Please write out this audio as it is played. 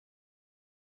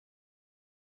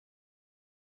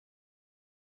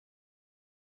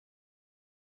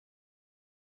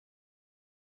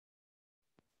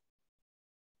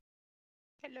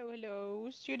Hello, hello,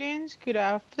 students. Good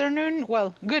afternoon.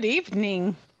 Well, good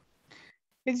evening.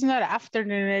 It's not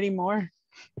afternoon anymore.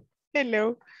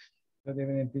 Hello. Good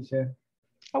evening, teacher.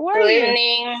 How are Good you?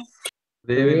 evening.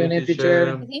 Good evening,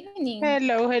 teacher. Good evening.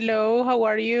 Hello, hello. How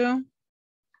are you?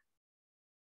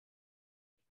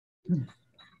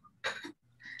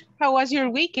 How was your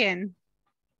weekend?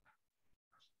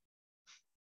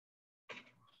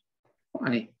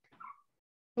 Fine.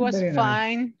 It was Very nice.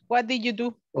 fine. What did you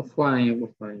do?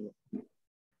 Fine.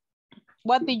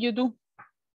 What did you do?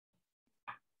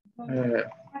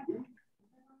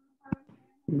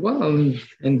 Well,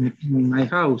 in my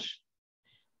house.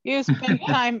 You spent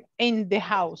time in the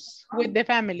house with the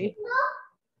family.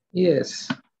 Yes.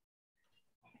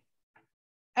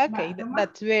 Okay,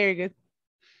 that's very good.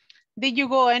 Did you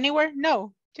go anywhere?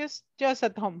 No, just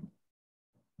at home.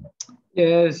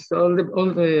 Yes. All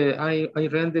the I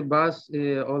rent the bus.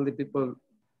 All the people,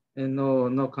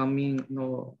 no coming,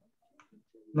 no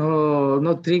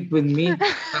trip with me.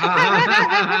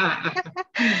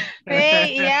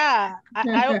 Hey, yeah,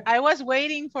 I was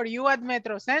waiting for you at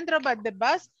Metro Centro, but the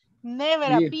bus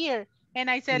never Yeah. appeared. And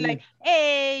I said Yeah. like,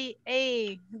 hey,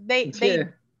 Yeah.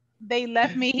 they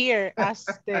left me here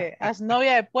as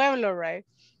novia de pueblo, right?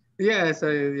 Yes,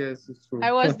 yes, it's true.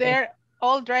 I was there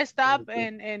all dressed up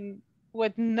and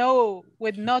with no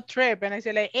trip. And I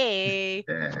said like, hey,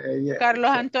 Yeah.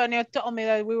 Carlos Antonio told me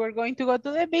that we were going to go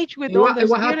to the beach with And all the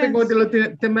what happened with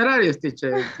students. the temerarios,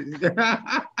 teacher?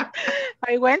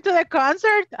 I went to the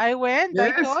concert. I went.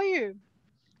 Yes. I told you.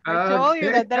 I told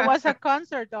you that there was a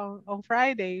concert on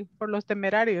Friday for Los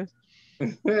Temerarios.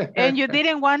 And you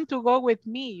didn't want to go with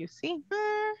me, you see.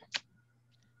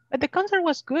 But the concert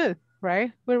was good,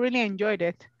 right? We really enjoyed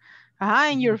it.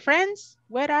 And your friends,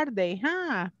 where are they?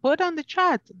 Put on the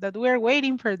chat that we're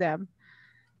waiting for them.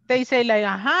 They say like,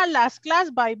 last class,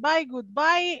 bye-bye,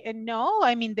 goodbye. And no,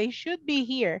 I mean, they should be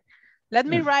here. Let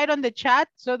me write on the chat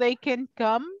so they can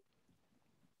come.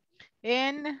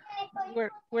 And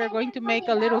we're going to make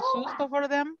a little susto for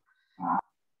them.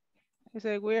 I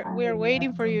say we're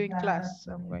waiting for you in class.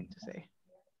 I'm going to say.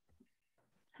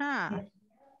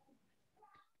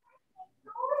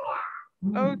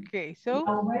 Okay, so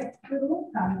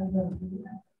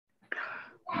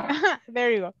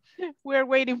there you go. We're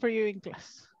waiting for you in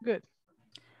class. Good.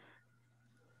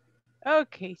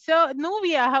 Okay, so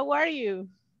Nubia, how are you?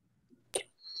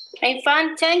 I'm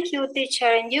fine, thank you, teacher.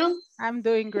 And you? I'm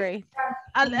doing great.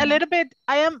 A little bit.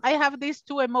 I have these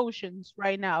two emotions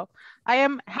right now. I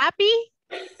am happy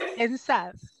and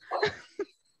sad.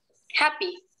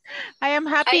 Happy. I am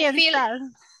happy and sad.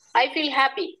 I feel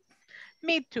happy.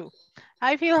 Me too.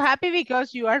 I feel happy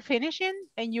because you are finishing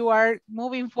and you are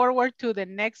moving forward to the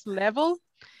next level.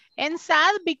 And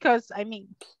sad because, I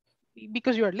mean,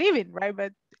 because you're leaving, right?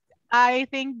 But I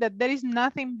think that there is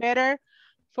nothing better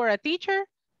for a teacher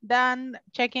than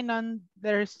checking on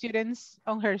their students,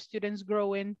 on her students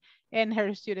growing and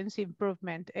her students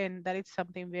improvement. And that is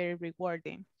something very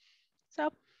rewarding. So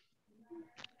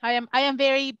I am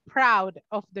very proud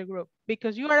of the group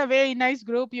because you are a very nice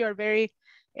group. You are very,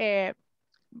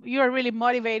 you are really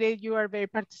motivated. You are very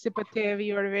participative.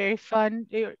 You are very fun.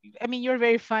 You're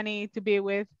very funny to be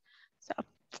with. So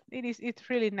it's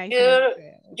really nice.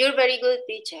 You're very good,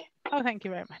 teacher. Oh, thank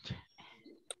you very much.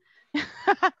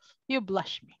 You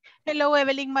blush me. Hello,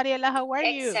 Evelyn Mariela. How are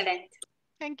you? Excellent.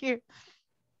 Thank you.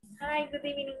 Hi, good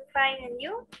evening. Fine, and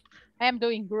you? I am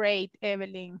doing great,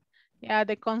 Evelyn. Yeah,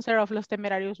 the concert of Los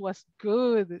Temerarios was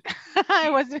good.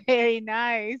 It was very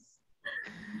nice.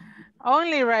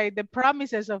 Only right, the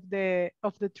promises of the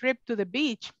trip to the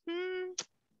beach,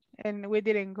 and we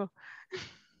didn't go.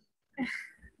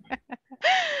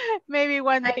 Maybe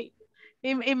one day.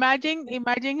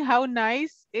 Imagine how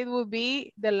nice it would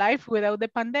be the life without the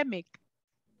pandemic.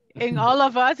 And all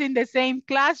of us in the same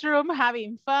classroom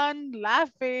having fun,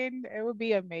 laughing. It would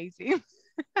be amazing.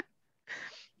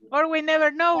 Or we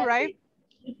never know, right?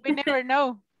 We never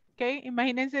know. Okay,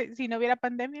 imagínense si no hubiera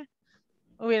pandemia.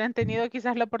 Hubieran tenido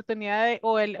quizás la oportunidad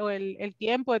o el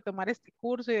tiempo de tomar este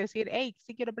curso y decir, hey,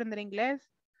 sí quiero aprender inglés.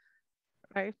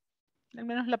 Right? Al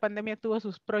menos la pandemia tuvo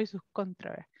sus pros y sus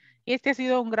contras. Y este ha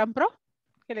sido un gran pro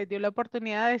que les dio la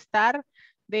oportunidad de estar,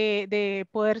 de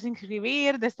poderse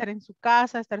inscribir, de estar en su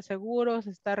casa, estar seguros,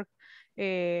 estar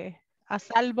a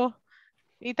salvo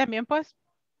y también pues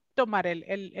tomar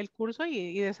el curso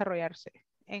y desarrollarse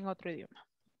en otro idioma.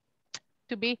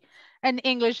 To be an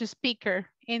English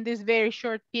speaker in this very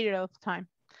short period of time.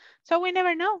 So we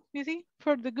never know, you see,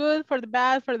 for the good, for the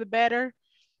bad, for the better.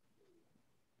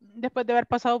 Después de haber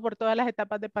pasado por todas las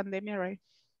etapas de pandemia, right?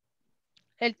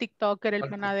 El TikToker, el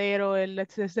panadero, el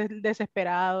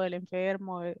desesperado, el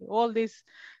enfermo, all these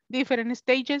different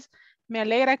stages. Me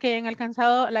alegra que hayan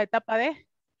alcanzado la etapa de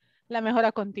la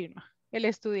mejora continua, el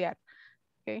estudiar.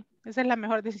 Okay. Esa es la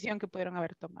mejor decisión que pudieron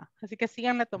haber tomado. Así que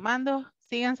síganla tomando,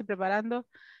 síganse preparando.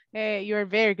 You are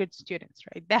very good students,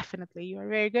 right? Definitely, you are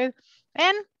very good.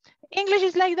 And English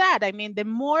is like that. I mean, the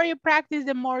more you practice,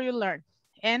 the more you learn.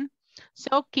 And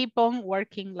so keep on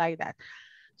working like that.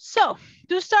 So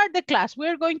to start the class,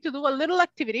 we're going to do a little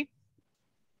activity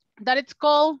that it's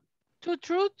called 2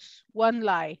 truths, 1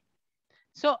 lie.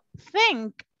 So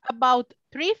think about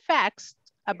 3 facts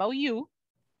about you.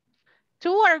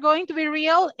 2 are going to be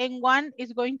real and 1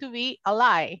 is going to be a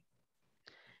lie.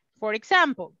 For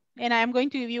example, and I'm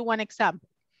going to give you one example.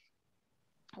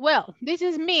 Well, this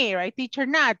is me, right? Teacher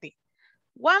Nati.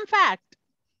 1 fact.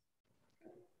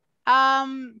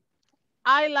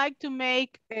 I like to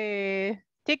make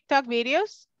TikTok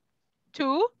videos.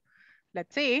 2,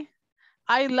 let's see.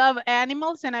 I love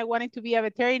animals and I wanted to be a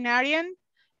veterinarian.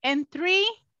 And 3,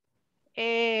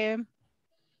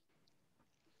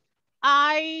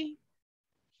 I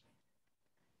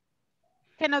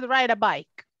cannot ride a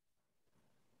bike.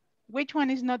 Which one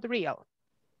is not real?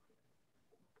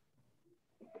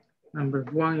 Number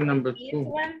 1 and number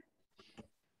 2.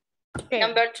 Okay.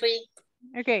 Number 3.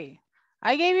 Okay,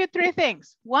 I gave you 3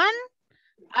 things. 1,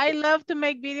 I love to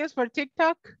make videos for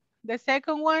TikTok. The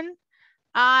second one,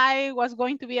 I was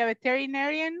going to be a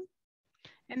veterinarian.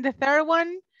 And the third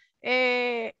one,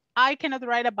 I cannot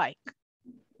ride a bike.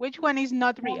 Which one is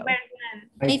not real?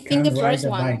 I think the first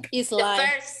one is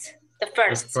lie. The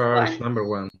first one. Number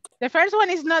 1. The first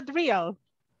one is not real.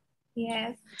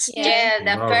 Yes. Yeah,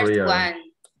 the Not first real. one.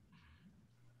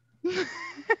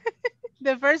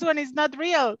 The first one is not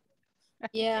real.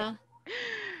 Yeah.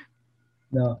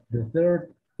 No, the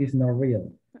third is not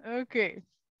real. Okay.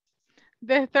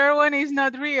 The third one is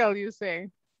not real, you say.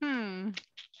 Do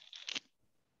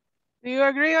you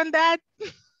agree on that?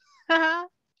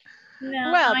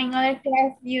 No, Well, in other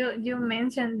class you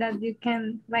mentioned that you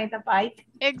can ride a bike.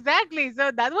 exactly.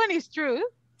 So that one is true.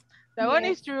 That one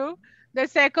Yes. is true. The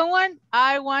second one,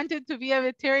 I wanted to be a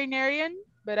veterinarian,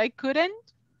 but I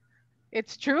couldn't.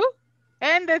 It's true.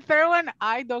 And the third one,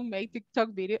 I don't make TikTok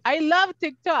videos. I love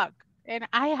TikTok and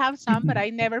I have some, but I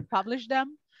never publish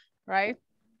them, right?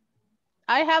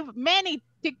 I have many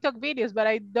TikTok videos, but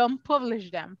I don't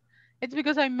publish them. It's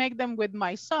because I make them with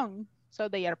my son, so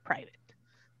they are private,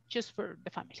 just for the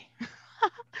family.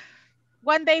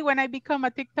 One day when I become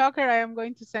a TikToker, I am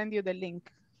going to send you the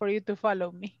link for you to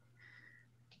follow me.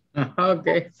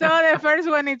 Okay. So the first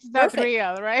one, it's not Perfect.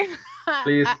 real, right?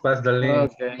 Please pass the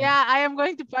link. Okay. Yeah, I am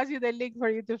going to pass you the link for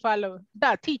you to follow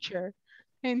the teacher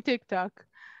in TikTok.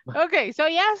 Okay, so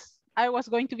yes, I was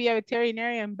going to be a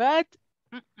veterinarian, but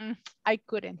I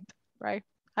couldn't, right?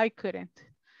 I couldn't.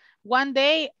 One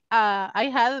day, I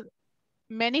had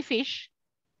many fish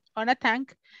on a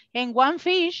tank and one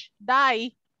fish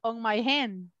died on my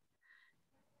hand.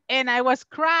 And I was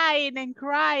crying and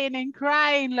crying and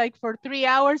crying like for 3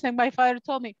 hours. And my father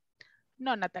told me,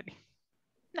 no, Natalie,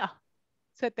 no.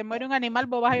 Se te muere un animal,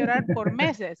 vos vas a llorar por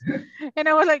meses. And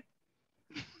I was like,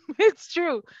 it's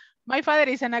true. My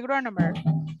father is an agronomer.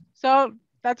 So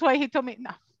that's why he told me,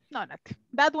 no, Natalie,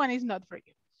 that one is not for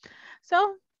you.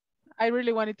 So I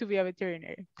really wanted to be a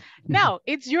veterinarian. Now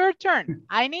it's your turn.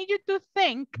 I need you to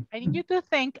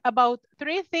think about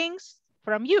 3 things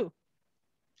from you.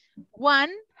 One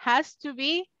has to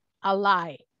be a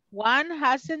lie. One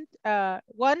has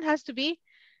to be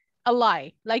a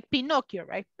lie, like Pinocchio,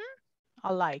 right?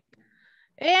 A lie.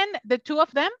 And the 2 of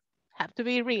them have to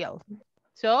be real.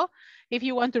 So if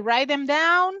you want to write them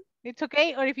down, it's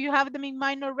okay. Or if you have them in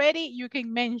mind already, you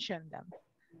can mention them.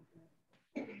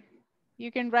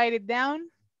 You can write it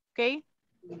down, okay?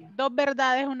 2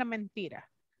 verdades, una mentira.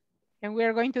 And we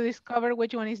are going to discover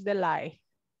which one is the lie.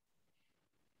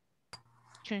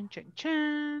 Chun, chun,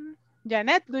 chun.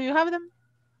 Janet, do you have them?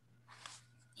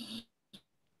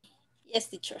 Yes,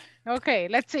 teacher. Okay,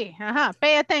 let's see.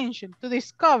 Pay attention to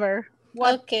discover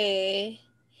what. Okay.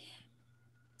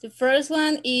 The first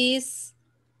one is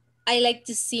I like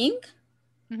to sing.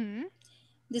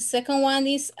 The second one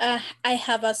is I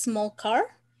have a small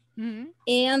car.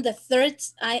 And the third,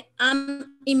 I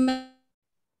am in my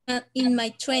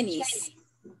 20s.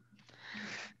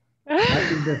 What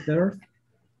is the third?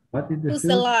 What is the Who's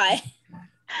third? a lie?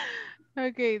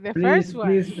 Okay, the first one.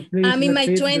 Please I'm in my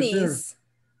repeat the 20s.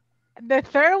 The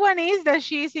third one is that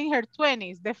she's in her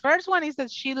 20s. The first one is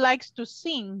that she likes to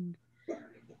sing.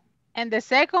 And the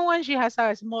second one, she has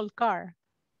a small car.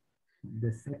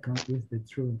 The second is the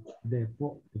truth. The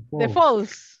false. The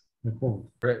false. The false.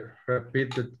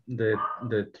 Repeat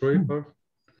the true.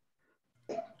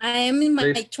 I am in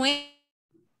my Please.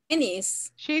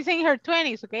 20s. She's in her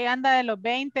 20s, okay? Anda de los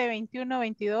 20, 21,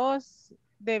 22,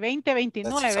 de 20,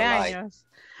 29 años.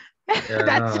 Yeah,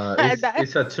 That's, no,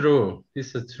 it's a true.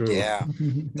 It's a true. Yeah,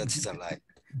 that is a lie.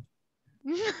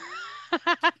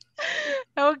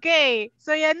 Okay,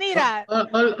 so Yanira.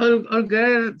 All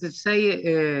girls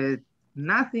say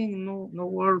nothing, no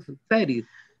word 30.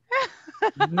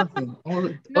 Nothing.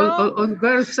 All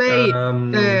girls say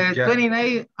yeah.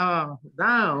 29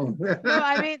 down. No,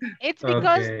 I mean, it's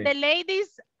because Okay. the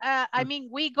ladies, I mean,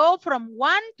 we go from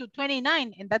 1 to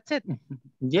 29 and that's it.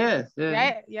 Yes.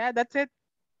 Yeah, that's it.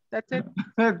 That's it.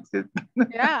 That's it.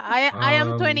 Yeah, I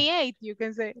am 28, you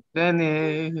can say.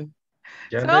 Then,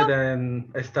 Janet, and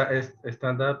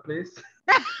stand up, please.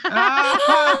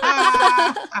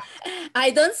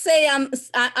 I don't say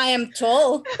I am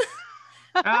tall.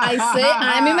 I say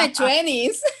I'm in my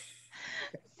 20s.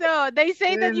 So they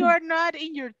say that you are not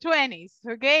in your 20s,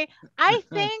 okay? I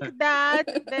think that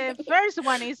the first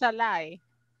one is a lie.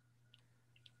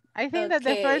 I think that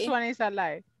the first one is a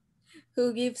lie.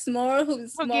 Who gives more? Who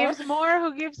gives more?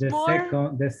 Who gives more?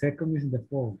 The second is the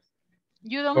false.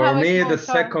 You don't For have me, a small the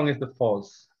car. second is the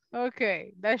false.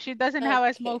 Okay, that she doesn't have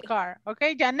a small car.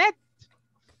 Okay, Janet,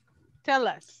 tell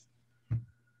us.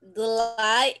 The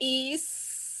lie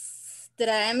is that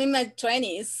I am in my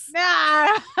 20s.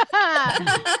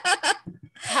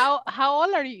 How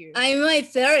old are you? I'm in my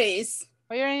 30s.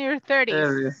 Oh, you're in your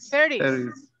 30s.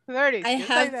 30s. I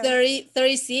have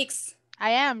 36.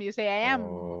 I am. You say I am.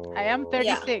 Oh. I am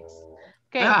 36.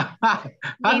 Yeah. Okay.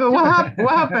 what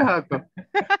happened?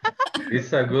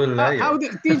 It's a good liar. How do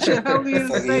you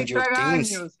say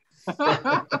años?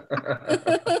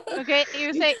 Okay,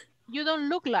 you say you don't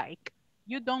look like.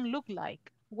 You don't look like.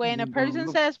 When a person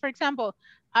says, for example,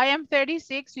 I am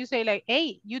 36, you say like,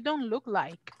 hey, you don't look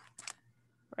like.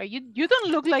 Right? You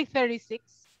don't look like 36.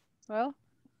 Well,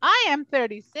 I am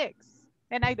 36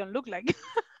 and I don't look like.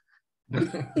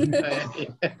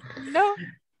 No.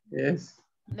 Yes.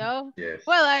 No. Yes.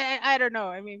 Well, I don't know.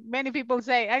 I mean, many people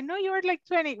say, I know you are like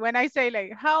 20. When I say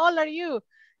like, how old are you?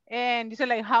 And you say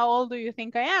like, how old do you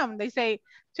think I am? They say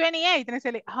 28. And I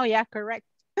say like, oh yeah, correct.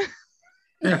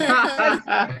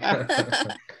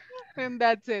 And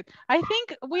that's it. I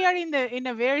think we are in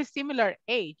a very similar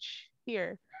age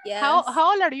here. Yes. How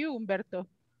old are you, Humberto?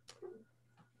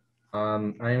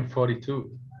 I am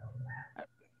 42.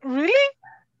 Really?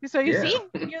 So you Yeah. see,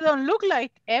 you don't look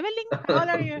like Evelyn. How old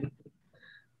are you?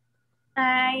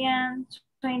 I am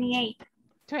 28.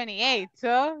 28.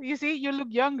 So you see, you look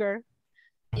younger.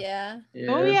 Yeah.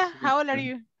 Nubia, how old are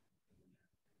you?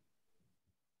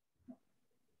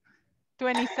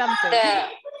 20 something.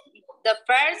 The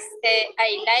first,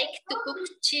 I like to cook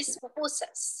cheese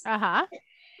pupusas. Uh-huh.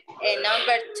 And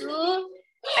number 2,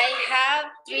 I have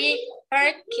 3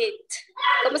 parakeets.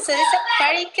 ¿Cómo se dice?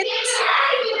 Parakeets.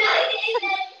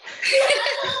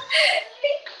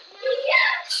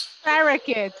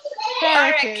 Parakeets.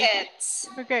 Parakeets.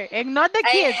 Okay, and not the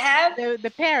kids,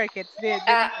 the parakeets.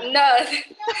 No.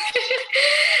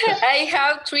 I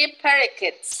have 3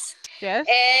 parakeets. Yes.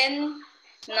 And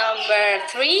number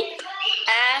 3,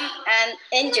 I'm an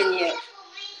engineer.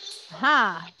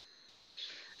 Huh.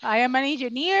 I am an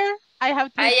engineer. I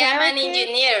have 3 I am parakeets. an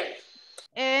engineer.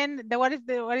 And what is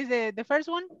the first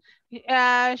one?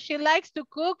 She likes to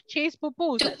cook cheese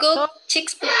pupusas. To cook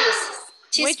cheese pupusas.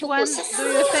 Which one do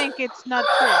you think it's not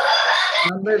true?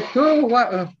 Number 2,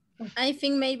 what? I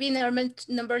think maybe number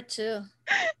 2.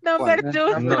 Number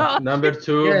 2, no. Number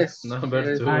 2. Yes.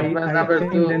 Number 2. I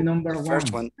think the number The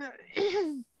first one.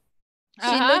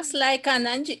 She looks like an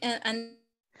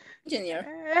engineer.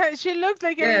 She looks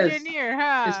like an engineer,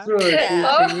 huh? It's true.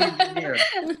 Yeah. She's an engineer.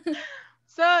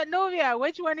 So, Nubia,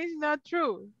 which one is not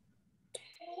true?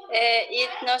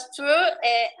 It's not true.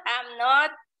 I'm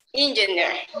not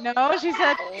engineer. No, she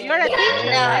said you're a teacher,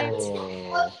 right?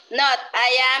 Not.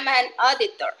 I am an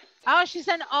auditor. Oh, she's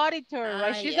an auditor,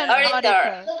 right? She's an Auditor.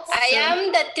 auditor. I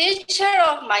am the teacher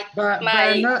of my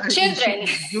children.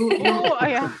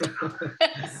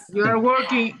 You are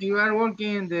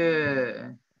working in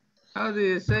the, how do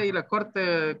you say, la Corte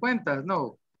de Cuentas?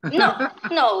 No.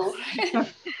 No.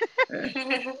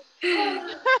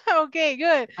 Okay,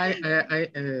 good.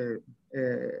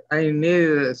 I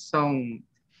need some.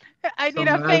 I need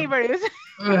a favor.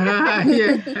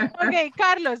 Yeah. Okay,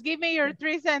 Carlos, give me your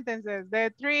 3 sentences.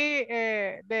 The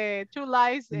 2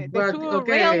 lies, the 2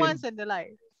 real ones and the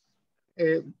lie.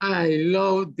 I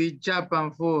love the Japan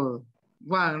food.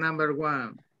 Number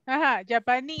 1.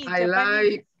 Japanese. I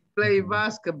like play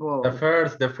basketball. The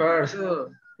first.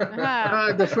 Two.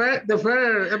 The first,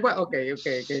 well, okay. Don't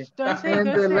say, And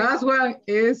don't the say. last one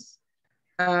is,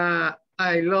 I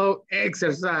love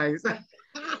exercise. You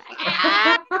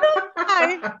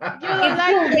don't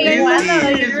like to play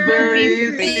Igual, It's very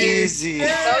Easy.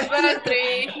 Number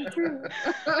 3.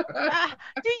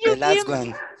 The last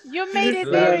one. You made it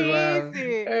Last very one.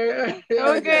 easy.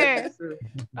 Okay.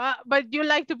 But you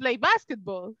like to play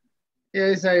basketball.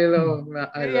 Yes, I love.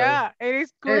 Yeah, it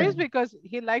is curious And- because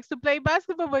he likes to play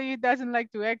basketball, but he doesn't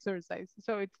like to exercise.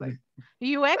 So it's like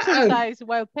you exercise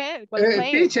while playing.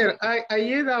 Teacher, I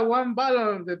eat one ball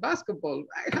of the basketball.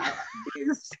 I have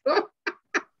this.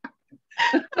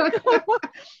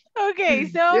 Okay,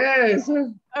 so Yes.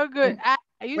 oh good.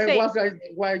 You When say was I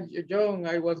young?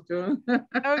 I was young.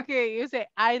 okay. You say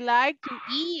I like to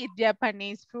eat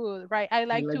Japanese food, right? I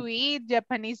like like- to eat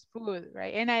Japanese food,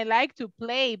 right? And I like to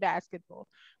play basketball.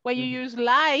 When you use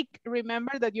like,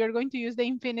 remember that you're going to use the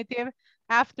infinitive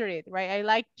after it, right? I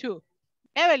like to.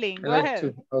 Evelyn, go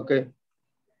ahead. Okay.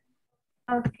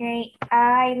 Okay,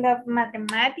 I love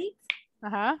mathematics.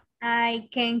 Uh-huh. I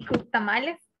can cook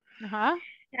tamales. Uh-huh.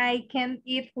 I can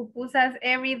eat pupusas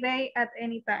every day at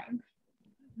any time.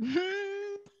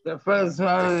 The first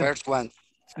one. The first one.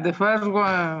 The first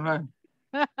one.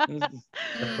 The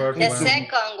first The one.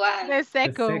 second one. The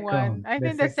second one. I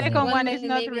think the second one is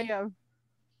not maybe. real.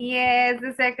 Yes,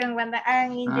 the second one.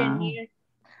 I'm engineer.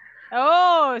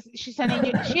 Oh, she's an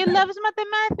engineer. She loves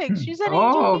mathematics. She's an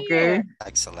engineer. Okay.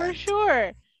 Excellent. For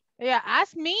sure. Yeah,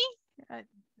 ask me.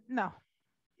 No.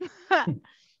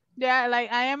 Yeah, like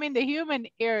I am in the human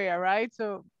area, right?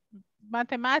 So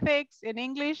mathematics and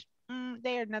English,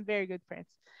 they are not very good friends.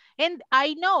 And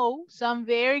I know some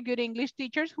very good English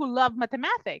teachers who love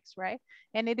mathematics, right?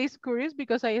 And it is curious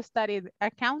because I studied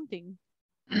accounting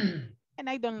and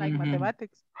I don't like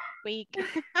mathematics. Weak.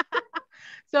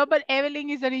 So, but Evelyn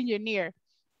is an engineer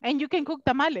and you can cook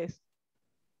tamales.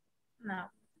 No.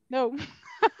 No.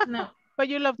 No. But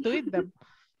you love to eat them.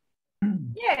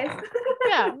 Yes.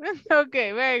 Yeah.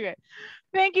 Okay, very good.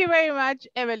 Thank you very much,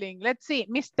 Evelyn. Let's see,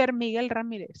 Mr. Miguel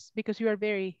Ramirez, because you are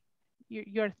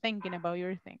you're thinking about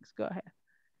your things. Go ahead.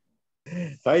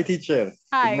 Hi, teacher.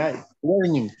 Hi. Good night. Good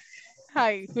morning.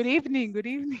 Hi. Good evening. Good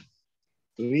evening.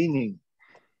 Good evening.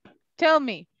 Tell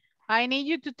me. I need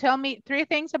you to tell me 3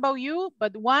 things about you,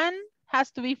 but one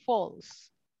has to be false.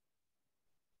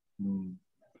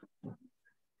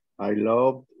 I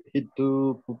love eat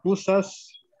to pupusas.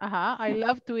 I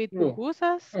love to eat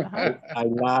pupusas.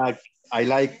 I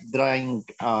like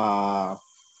drink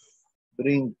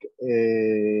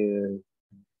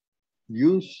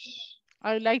juice.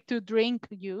 I like to drink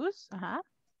juice. I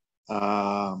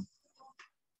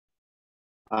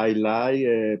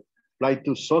like play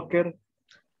to soccer.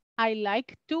 I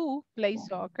like to play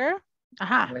soccer.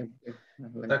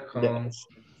 Yes.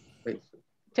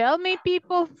 Tell me,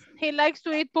 people, he likes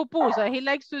to eat pupusa, he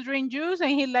likes to drink juice,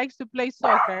 and he likes to play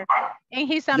soccer. And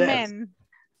he's a man.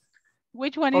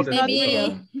 Which one is not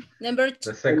real? Number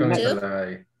 2. The second is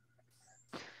a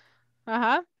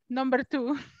lie. Number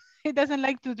 2, he doesn't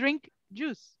like to drink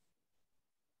juice.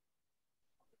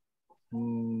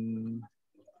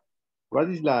 What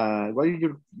is the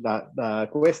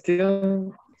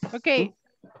question? Okay.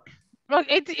 Look,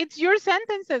 it's your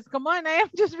sentences. Come on, I am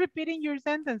just repeating your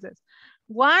sentences.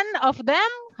 One of them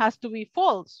has to be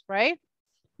false, right?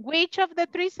 Which of the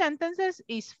 3 sentences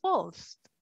is false?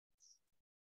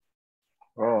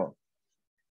 Oh.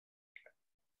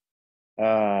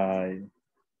 I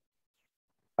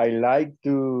like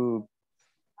to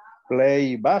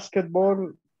play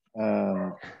basketball.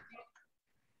 I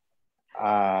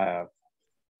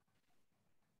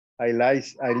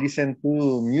listen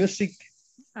to music.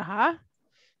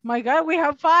 My God, we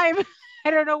have 5.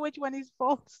 I don't know which one is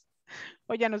false.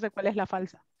 O ya no sé cuál es la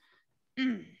falsa.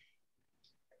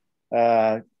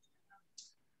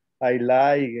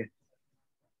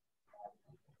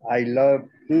 I love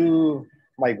to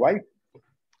my wife.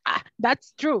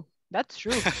 That's true. That's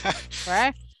true.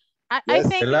 Right? I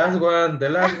think the last one.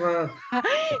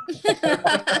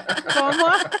 ¿Cómo?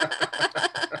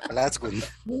 Last one.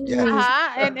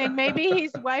 Yeah. And maybe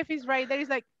his wife is right there. He's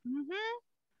like,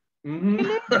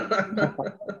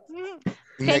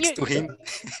 Next to him.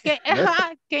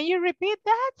 Can you repeat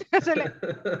that?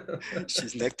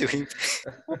 She's next to him.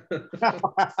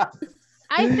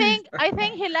 I think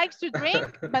he likes to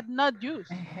drink, but not juice.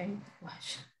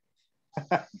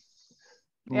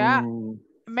 Yeah,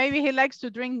 maybe he likes to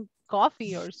drink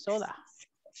coffee or soda,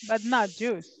 but not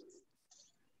juice.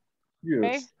 Yes.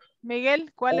 Okay. Miguel,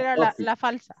 ¿cuál era la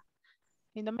falsa?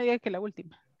 Y no me digas que la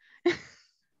última.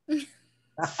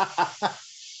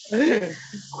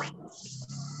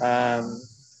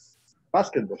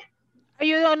 basketball.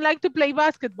 You don't like to play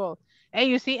basketball. And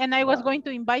you see, and I was going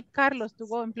to invite Carlos to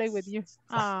go and play with you.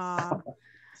 Ah.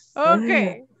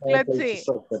 Okay, let's see.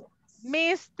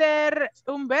 Mr.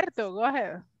 Humberto, go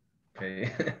ahead.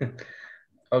 Okay.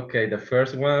 Okay, the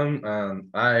first one,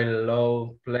 I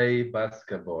love play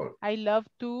basketball. I love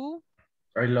to.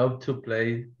 I love to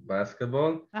play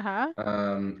basketball. Uh-huh.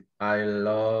 I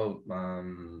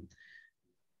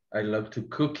love to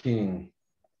cooking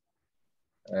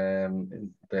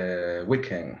the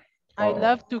weekend. I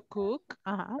love to cook.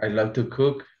 Uh-huh. I love to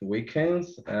cook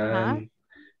weekends. And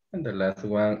the last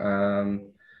one,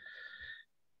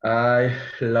 I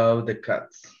love the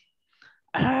cats.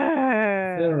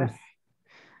 The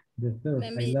third.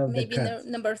 Maybe, I love maybe the cats.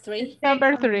 number 3.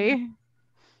 Number 3.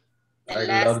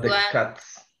 I love the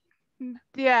cats.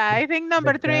 Yeah, I think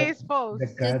number 3 is false. The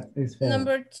cat is false.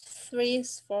 Number 3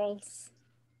 is false.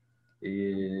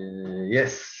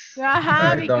 Yes.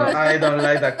 I don't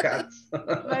like the cats.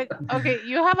 Like, okay,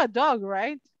 you have a dog,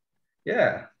 right?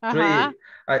 Yeah, 3.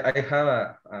 I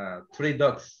have 3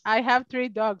 dogs. I have 3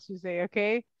 dogs, you say,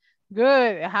 okay?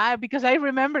 Good, because I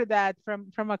remember that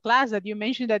from a class that you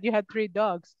mentioned that you had 3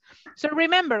 dogs. So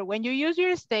remember, when you use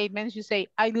your statements, you say,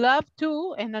 I love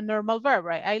to, and a normal verb,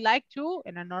 right? I like to,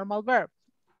 and a normal verb.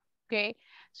 Okay,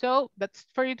 so that's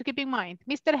for you to keep in mind.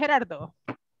 Mr. Gerardo.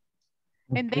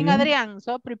 Okay. And then Adrian,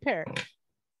 so prepare.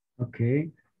 Okay,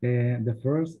 the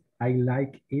first, I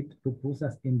like eat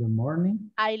pupusas in the morning.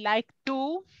 I like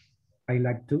to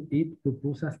eat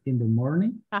pupusas in the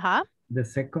morning. The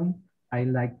second, I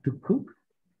like to cook.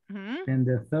 And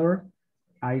the third,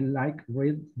 I like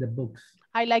read the books.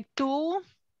 I like to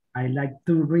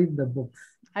read the books.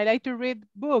 I like to read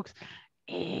books.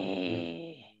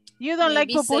 You don't like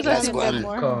pupusas in the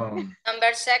morning.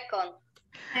 Number 2.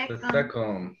 The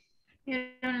second. You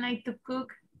don't like to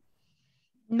cook.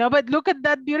 No, but look at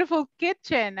that beautiful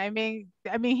kitchen. I mean,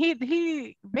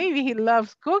 he maybe he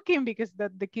loves cooking because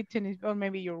the kitchen is, or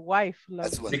maybe your wife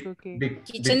loves cooking.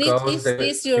 Kitchen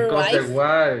is your wife. Because the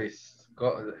wife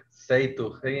say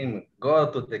to him, go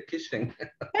to the kitchen.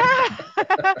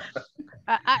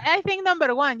 I think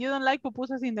number 1, you don't like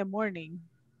pupusas in the morning.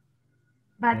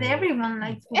 But everyone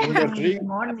likes pupusas in the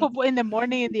morning. In the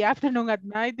morning, in the afternoon, at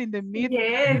night, in the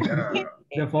midday. Yes.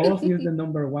 The false is the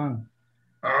number 1.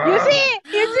 You see,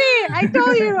 I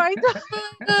told you.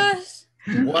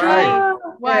 Why?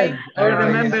 Why? I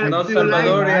remember not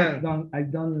Salvadorian. I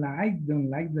don't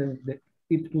like the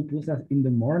eat pupusas in the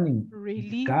morning.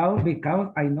 Really?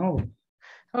 Because I know.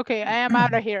 Okay, I am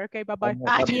out of here. Okay, bye-bye.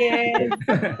 Yes.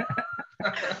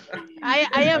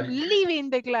 I am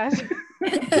leaving the class.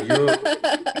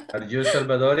 Are you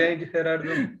Salvadorian,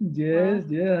 Gerardo? Yes,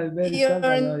 I'm very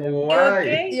Salvadorian. Why?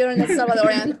 Okay. You're not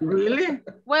Salvadorian. Really?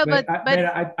 Well, but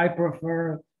I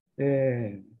prefer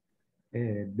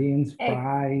beans,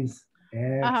 fries,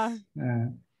 eggs,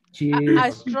 cheese.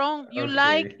 A strong. You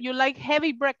like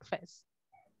heavy breakfast.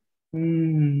 I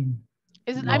mean,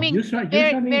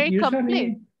 very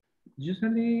complete.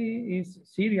 Usually is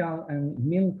cereal and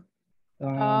milk,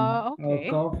 or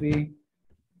coffee,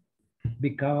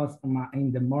 because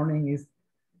in the morning is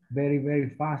very, very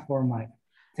fast for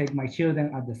take my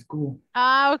children at the school.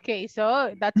 Okay,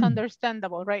 so that's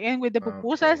understandable, right? And with the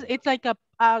pupusas, it's like a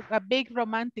big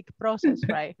romantic process,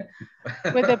 right?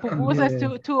 With the pupusas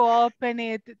to open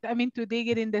it, I mean, to dig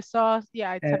it in the sauce.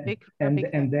 Yeah, it's a big thing.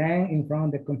 And then in front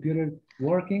of the computer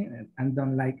working, and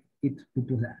don't like eat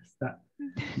pupusas. I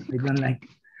don't like.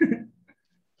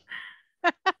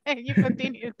 And you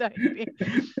continue typing.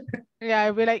 Yeah,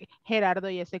 I'll be like, Gerardo,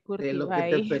 y ese curtido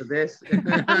ahí.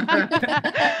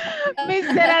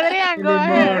 Mr. Adrian, go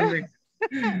ahead.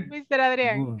 Mr.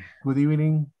 Adrian. Good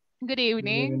evening. Good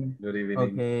evening. Good evening.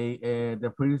 Okay,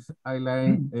 the first I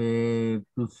like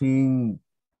to sing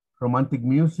romantic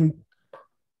music.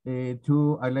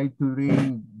 2, I like to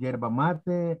drink yerba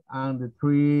mate. And the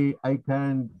 3, I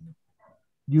can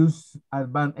use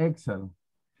advanced Excel.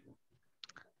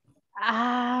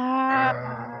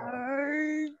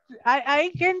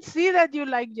 I can see that you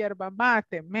like yerba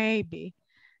mate, maybe.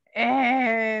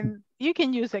 And you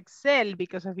can use Excel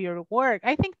because of your work.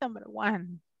 I think number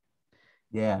 1.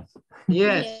 Yes.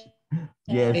 Yes.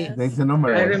 Yes, that's the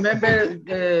number. I remember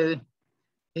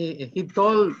he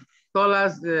told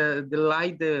us the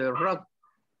light, the rock.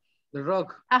 Yes.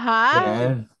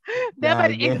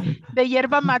 But the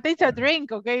yerba mate is a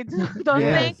drink, okay? Don't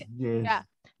think. Yes. Yeah.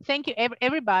 Thank you,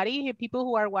 everybody. People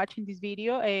who are watching this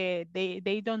video,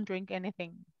 they don't drink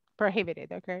anything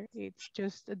prohibited, okay? It's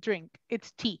just a drink.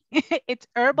 It's tea. It's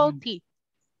herbal tea.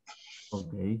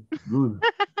 Okay, good.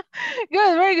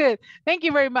 Good, very good. Thank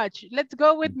you very much. Let's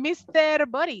go with Mr.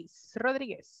 Boris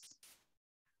Rodriguez.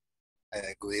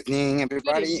 Good evening,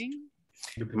 everybody.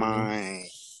 Good evening.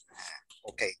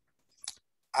 Okay.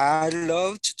 I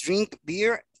love to drink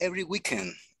beer every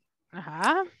weekend.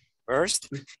 First.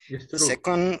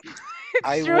 Second,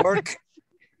 I work.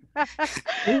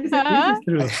 It's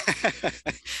true.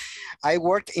 I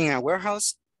work in a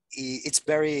warehouse. It's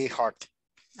very hard.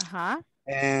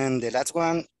 And the last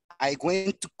one, I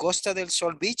went to Costa del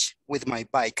Sol Beach with my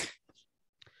bike.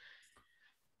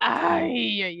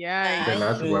 Ay, ay, ay. The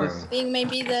last one. I think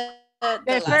maybe the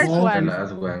first one. The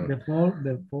last one.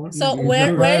 The fourth. So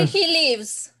where he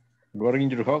lives? Where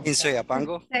in your house? In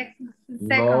Soyapango.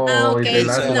 No, okay, the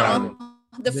last one.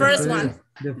 The first one.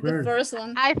 The first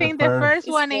one. I think the first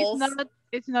one is false.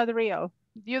 it's not real.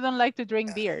 You don't like to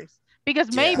drink beers.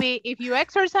 Because maybe if you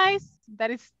exercise, that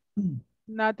is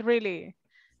not really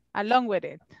along with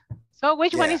it. So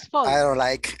which one is false? I don't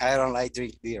like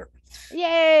drink beer.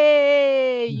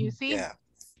 Yay! You see? Yeah.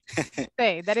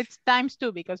 Say that it's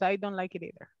 ×2 because I don't like it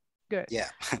either. Good. Yeah.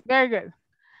 Very good.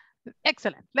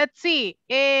 Excellent. Let's see.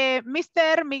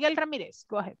 Mr. Miguel Ramirez,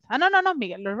 go ahead. No,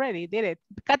 Miguel already did it.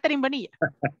 Catherine Bonilla.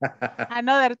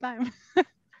 Another time.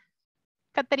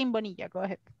 Catherine Bonilla, go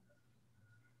ahead.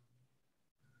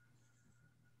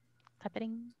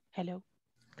 Catherine, hello.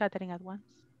 Catherine at once.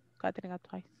 Catherine at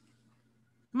twice.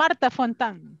 Marta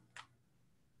Fontan.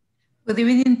 Good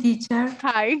evening, teacher.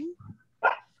 Hi.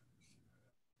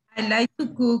 I like to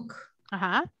cook.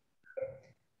 Uh-huh.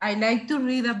 I like to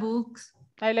read a books.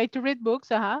 I like to read books.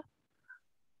 Uh-huh.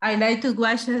 I like to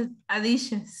wash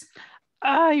dishes.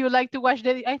 You like to wash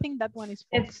the... I think that one is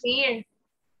false. It's here.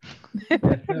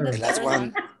 The last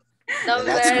one.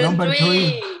 Number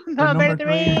three. Number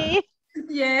three.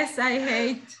 Yes, I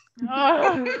hate.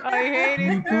 Oh, I hate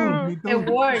it too. The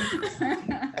word.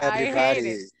 I hate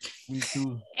it. Me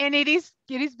too. And it is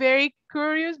very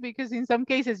curious because in some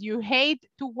cases you hate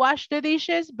to wash the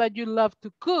dishes, but you love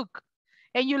to cook.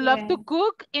 And you love to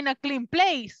cook in a clean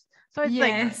place. So it's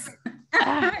like...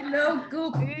 I love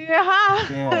cook.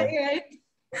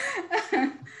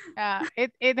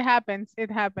 It happens. It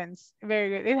happens. Very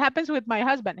good. It happens with my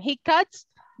husband. He cuts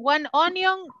one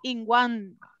onion in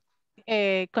one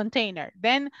container,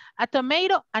 then a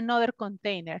tomato, another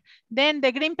container, then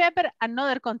the green pepper,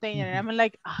 another container. And I'm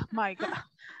like, oh my God,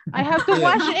 I have to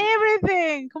wash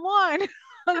everything. Come on.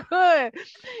 Good.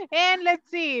 And let's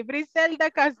see,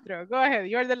 Briselda Castro, go ahead.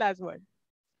 You're the last one.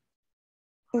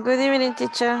 Good evening,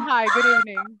 teacher. Hi, good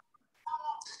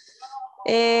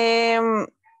evening.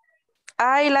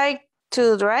 I like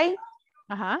to drive.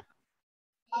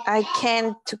 I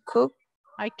can't cook.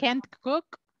 I can't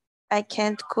cook. I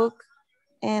can't cook.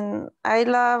 And I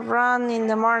love run in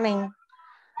the morning.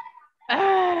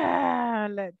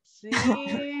 Let's see.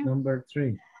 Number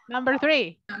three. Number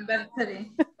three. Number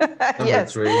three.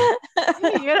 Yes. You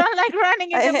don't like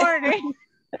running in the morning.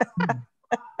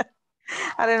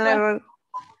 I don't like.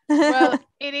 Well,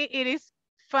 it is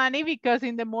funny because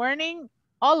in the morning,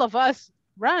 all of us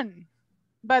run,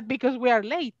 but because we are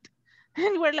late.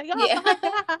 And we're like, oh my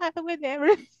God, with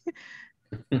everything.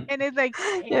 And it's like,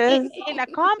 en la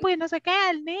compu y no sé qué,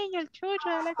 el niño, el chucho,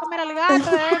 dale comer al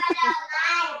gato.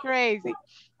 Crazy.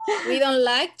 We don't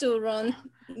like to run.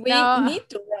 We need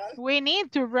to run. We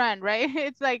need to run, right?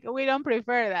 It's like, we don't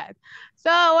prefer that.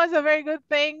 So it was a very good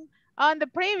thing. On the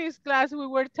previous class, we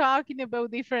were talking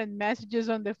about different messages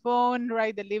on the phone,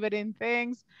 right? Delivering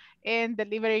things and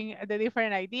delivering the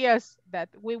different ideas that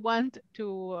we want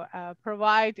to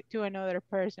provide to another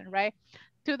person, right?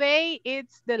 Today,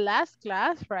 it's the last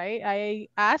class, right? I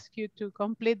asked you to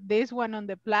complete this one on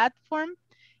the platform,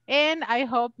 and I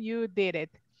hope you did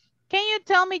it. Can you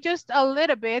tell me just a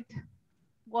little bit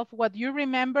of what you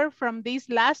remember from this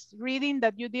last reading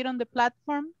that you did on the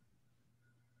platform?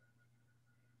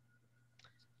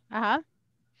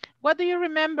 What do you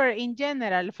remember in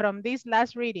general from this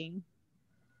last reading?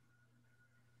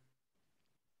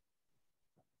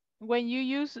 When you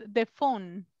use the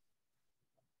phone.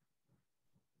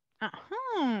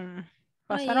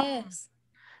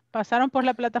 ¿Pasaron por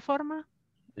la plataforma?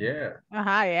 Yeah.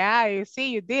 Yeah, you see,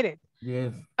 you did it.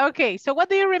 Yes. Okay, so what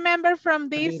do you remember from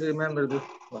this? I remember this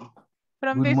one.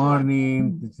 From Good this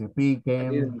morning, it's a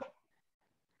weekend.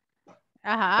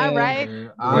 Right.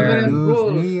 Different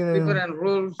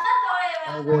rules.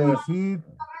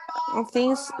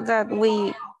 Things that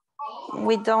we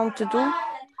don't do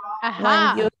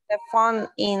when you use the phone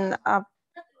in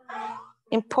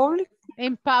public.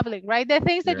 In public, right? The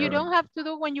things that you don't have to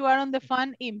do when you are on the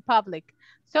phone in public.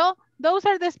 So those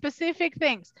are the specific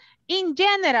things. In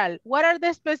general, what are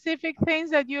the specific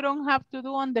things that you don't have to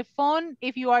do on the phone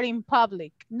if you are in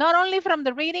public? Not only from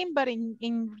the reading, but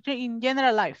in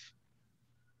general life.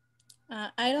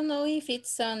 I don't know if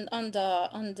it's on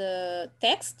the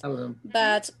text,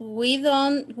 but we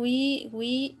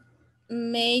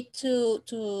made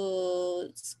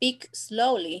to speak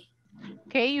slowly.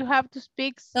 Okay, you have to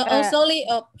speak slowly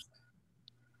up,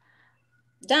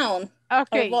 down.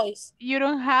 Okay, our voice. You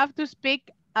don't have to speak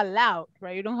aloud,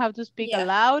 right? You don't have to speak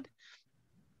aloud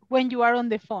when you are on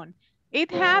the phone.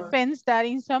 It happens that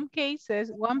in some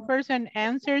cases, one person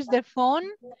answers the phone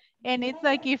and it's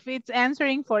like if it's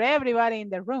answering for everybody in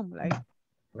the room, like,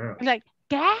 it's like,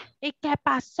 ¿qué? ¿Y qué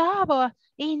pasó?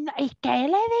 ¿Y qué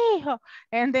le dijo?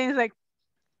 And then it's like,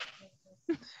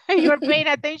 you're paying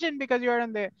attention because you're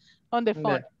on the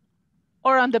phone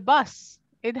or on the bus.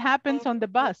 It happens on the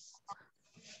bus.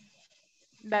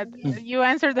 That you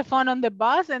answer the phone on the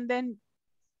bus and then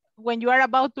when you are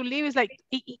about to leave, it's like,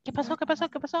 ¿qué pasó? ¿Qué pasó?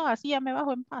 ¿Qué pasó? Así ya me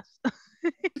bajo en paz.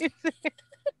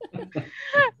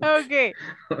 Okay.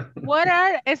 What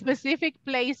are specific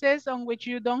places on which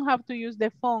you don't have to use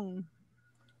the phone?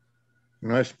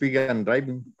 No speak and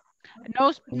driving.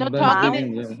 No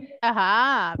talking.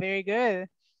 Aha, very good.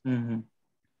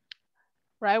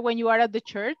 Right, when you are at the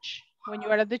church,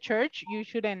 you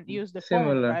shouldn't use the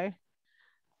phone, right?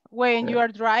 When you are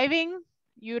driving,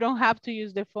 you don't have to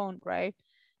use the phone, right?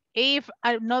 If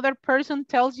another person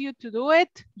tells you to do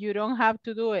it, you don't have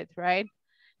to do it, right?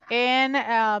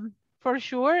 And for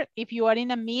sure, if you are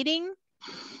in a meeting,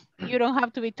 you don't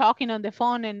have to be talking on the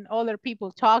phone and other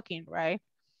people talking, right?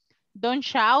 Don't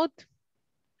shout.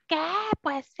 ¿Qué?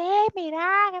 Pues sí,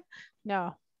 mira.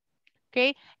 No.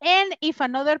 Okay. And if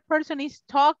another person is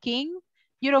talking,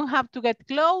 you don't have to get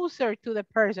closer to the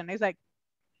person. It's like,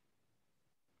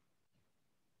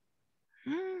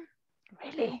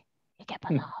 really?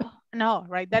 No,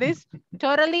 right? That is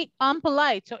totally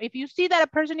unpolite. So if you see that a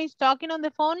person is talking on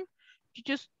the phone, you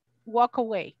just walk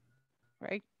away,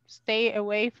 right? Stay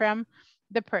away from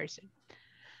the person.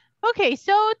 Okay,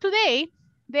 so today,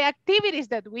 the activities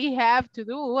that we have to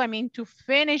do, I mean, to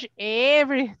finish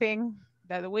everything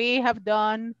that we have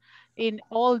done in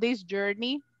all this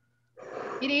journey,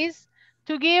 it is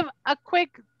to give a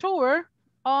quick tour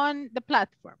on the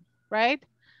platform, right?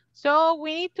 So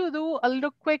we need to do a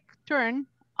little quick turn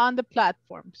on the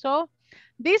platform. So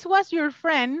this was your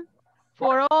friend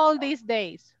for all these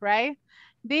days, right?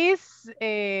 This,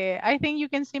 I think you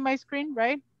can see my screen,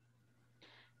 right?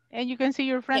 And you can see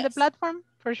your friend, the platform,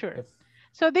 for sure. Yes.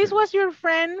 So this was your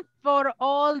friend for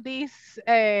all this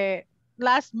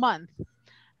last month,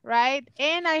 right?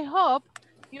 And I hope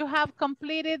you have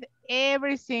completed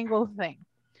every single thing,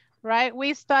 right?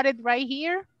 We started right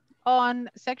here on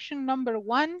section number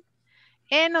 1.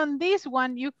 And on this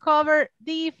one, you cover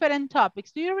different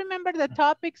topics. Do you remember the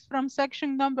topics from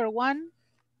section number 1?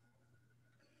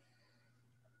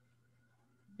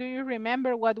 Do you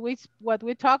remember what we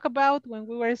talked about when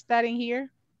we were studying here?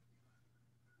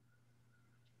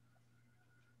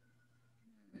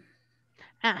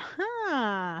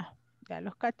 Ajá, ya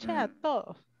los caché a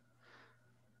todos.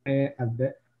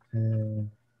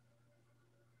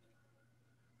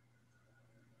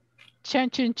 Chan,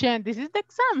 chan, chan. This is the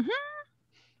exam.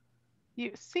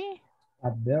 You see?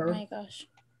 Up there. Oh my gosh.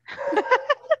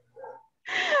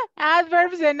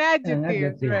 Adverbs and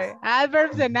adjectives, right?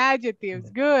 Adverbs and adjectives.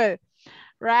 Good.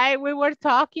 Right? We were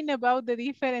talking about the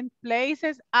different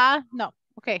places. No.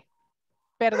 Okay.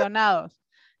 Perdonados.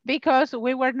 Because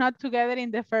we were not together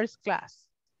in the first class.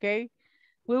 Okay.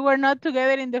 We were not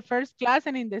together in the first class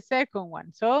and in the second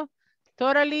one. So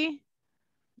totally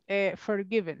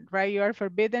forgiven, right? You are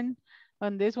forbidden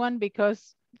on this one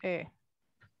because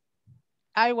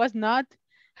I was not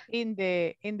in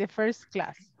the first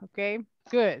class. Okay,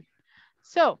 good.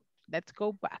 So let's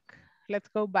go back. Let's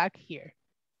go back here.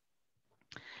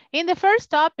 In the first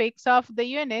topics of the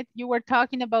unit, you were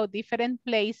talking about different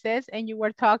places and you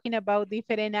were talking about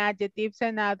different adjectives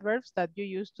and adverbs that you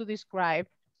use to describe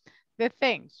the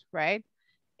things, right?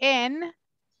 And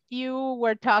you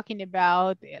were talking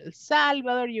about El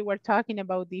Salvador, you were talking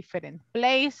about different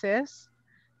places,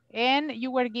 and you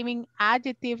were giving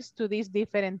adjectives to these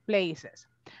different places.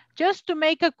 Just to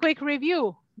make a quick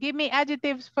review, give me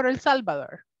adjectives for El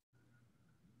Salvador.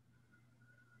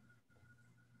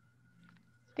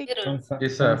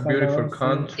 It's a beautiful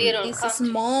country. It's a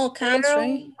small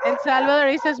country. El Salvador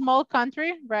is a small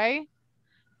country, right?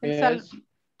 Yes.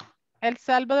 El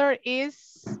Salvador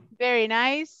is very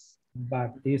nice.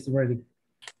 But it's really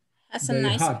has a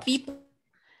nice hot. people.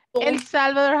 El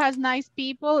Salvador has nice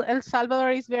people. El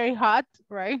Salvador is very hot,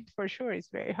 right? For sure, it's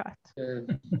very hot.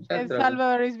 El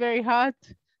Salvador is very hot.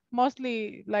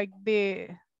 Mostly like the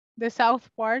south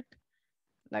part,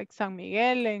 like San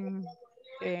Miguel and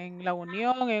La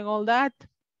Unión and all that.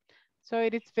 So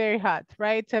it is very hot,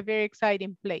 right? It's a very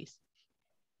exciting place.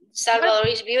 Salvador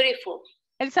is beautiful.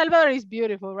 El Salvador is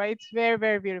beautiful, right? It's very,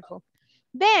 very beautiful.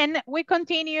 Then we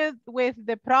continue with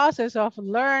the process of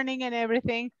learning and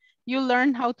everything. You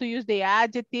learn how to use the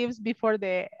adjectives before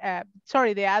the,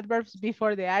 the adverbs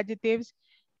before the adjectives.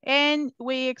 And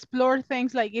we explore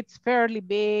things like it's fairly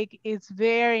big, it's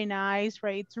very nice,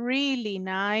 right? It's really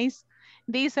nice.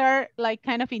 These are like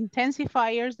kind of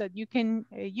intensifiers that you can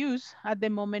use at the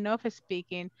moment of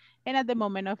speaking and at the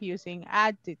moment of using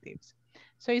adjectives.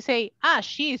 So you say,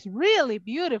 she is really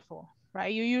beautiful,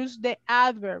 right? You use the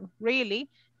adverb really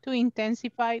to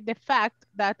intensify the fact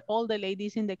that all the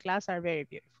ladies in the class are very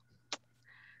beautiful.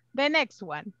 The next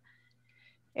one.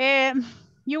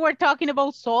 You were talking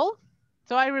about Sol.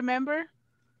 So I remember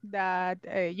that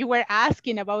you were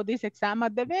asking about this exam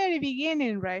at the very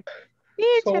beginning, right?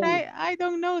 Teacher, I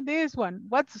don't know this one.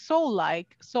 What's Seoul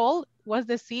like? Seoul was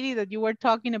the city that you were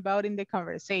talking about in the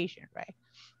conversation, right?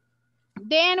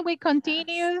 Then we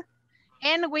continued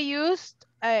and we used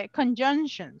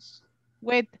conjunctions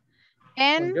with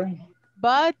and,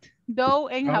 but, though,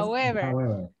 and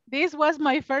however. This was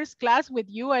my first class with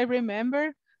you, I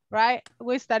remember, right?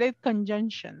 We studied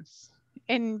conjunctions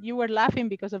and you were laughing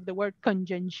because of the word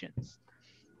conjunctions.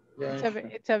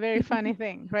 It's a very funny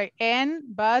thing, right? And,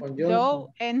 but,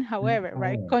 though, and however,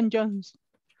 right? Conjunctions.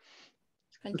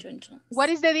 What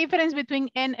is the difference between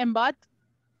and but?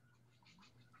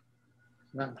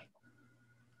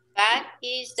 That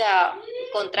is the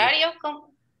contrario.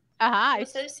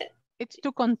 It's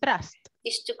to contrast.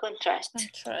 It's to contrast.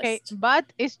 Okay,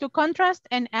 but is to contrast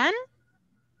and?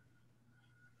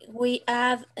 We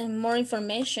add more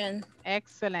information.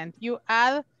 Excellent. You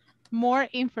add more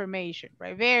information,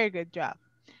 right? Very good job.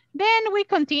 Then we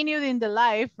continued in the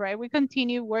life, right? We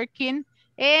continue working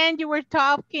and you were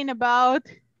talking about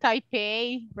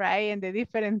Taipei, right? And the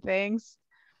different things.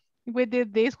 We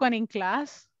did this one in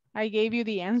class. I gave you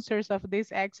the answers of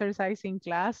this exercise in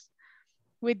class.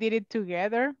 We did it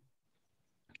together.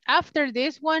 After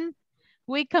this one,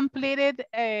 we completed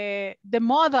the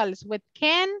modals with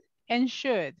can and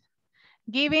should,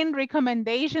 giving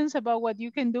recommendations about what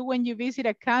you can do when you visit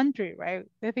a country, right?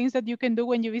 The things that you can do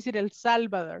when you visit El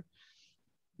Salvador.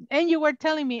 And you were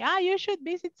telling me, you should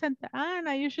visit Santa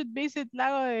Ana, you should visit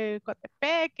Lago de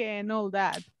Cotepeque and all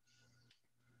that.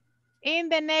 In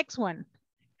the next one,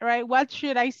 right? What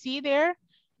should I see there?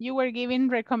 You were giving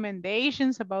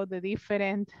recommendations about the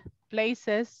different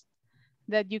places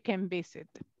that you can visit.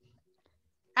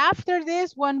 After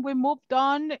this one, we moved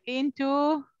on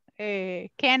into can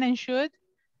and should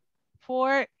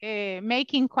for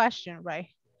making question, right?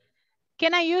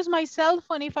 Can I use my cell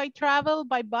phone if I travel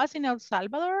by bus in El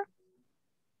Salvador?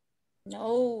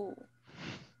 No.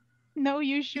 No,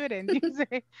 you shouldn't. You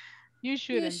say you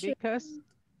shouldn't because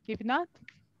if not,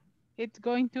 it's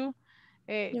going to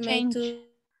change.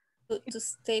 To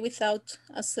stay without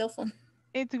a cell phone.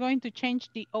 It's going to change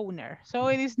the owner. So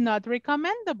it is not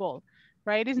recommendable,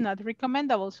 right? It's not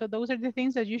recommendable. So those are the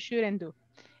things that you shouldn't do.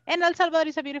 And El Salvador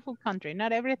is a beautiful country.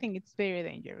 Not everything is very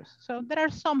dangerous. So there are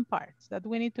some parts that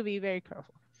we need to be very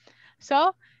careful.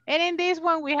 So, and in this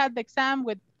one, we had the exam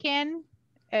with can,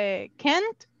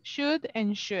 can't, should,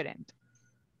 and shouldn't.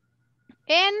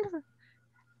 And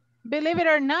believe it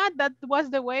or not, that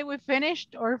was the way we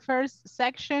finished our first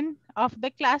section of the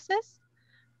classes,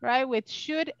 right? With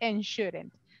should and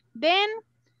shouldn't. Then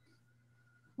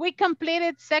we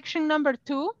completed section number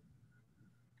 2,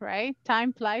 right?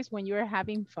 Time flies when you're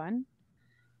having fun.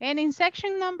 And in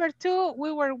section number 2,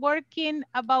 we were working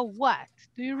about what?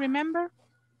 Do you remember?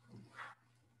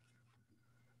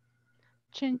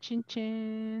 Chin, chin,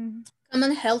 chin.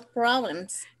 Common health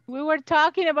problems. We were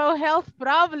talking about health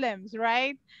problems,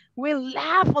 right? We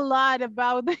laugh a lot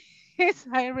about this.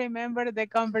 I remember the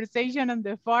conversation on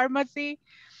the pharmacy.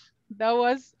 That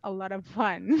was a lot of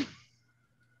fun.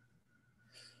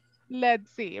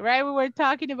 Let's see, right? We were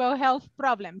talking about health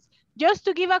problems. Just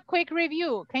to give a quick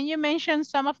review, can you mention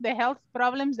some of the health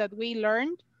problems that we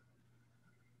learned?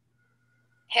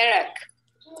 Headache.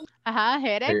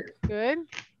 Headache, good.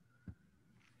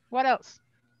 What else?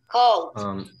 Cold.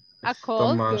 A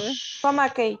cold, good.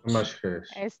 Stomachache.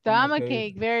 A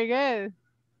stomachache, very good.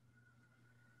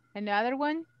 Another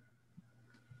one?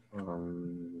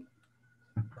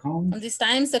 This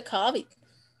time's the COVID.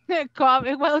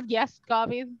 COVID, well, yes,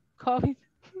 COVID.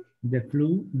 The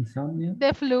flu, insomnia.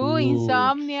 The flu,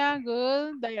 insomnia,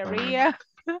 good. Diarrhea.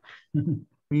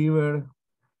 Fever.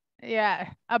 Yeah,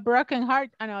 a broken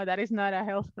heart. I know that is not a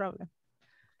health problem,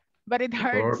 but it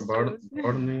hurts.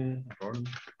 Burning.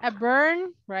 A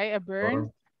burn, right? A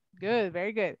burn. Good,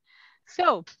 very good.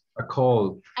 So. A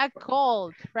cold. A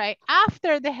cold, right?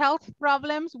 After the health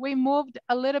problems, we moved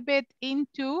a little bit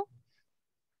into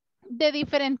the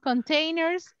different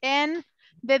containers and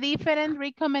the different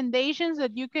recommendations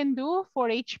that you can do for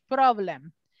each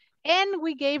problem. And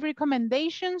we gave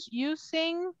recommendations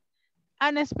using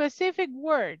a specific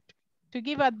word to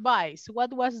give advice.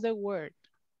 What was the word?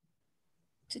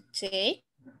 To take.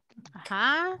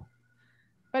 But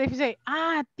if you say,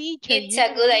 teacher. It's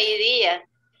a good idea.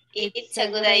 It's a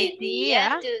good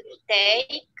idea to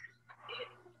take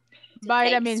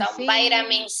vitamin some C.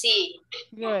 Vitamin C.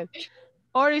 Good.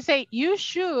 Or you say, you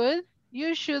should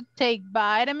take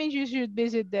vitamins, you should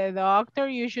visit the doctor,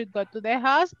 you should go to the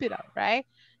hospital, right?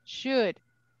 Should.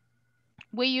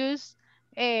 We use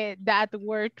that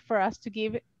word for us to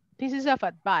give pieces of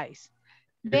advice.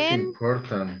 Then, it's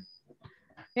important.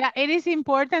 Yeah, it is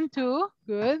important too.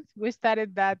 Good. We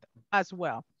studied that as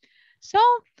well. So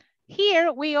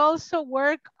here we also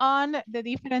work on the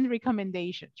different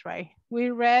recommendations, right?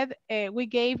 We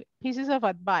gave pieces of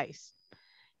advice.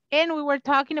 And we were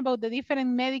talking about the different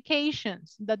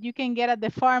medications that you can get at the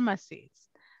pharmacies,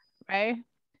 right?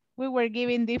 We were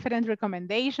giving different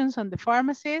recommendations on the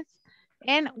pharmacies.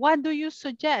 And what do you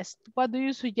suggest? What do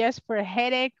you suggest for a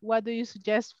headache? What do you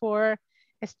suggest for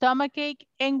a stomachache?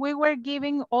 And we were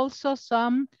giving also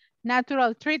some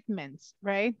natural treatments,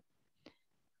 right?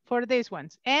 For these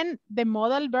ones. And the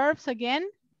modal verbs again,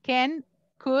 can,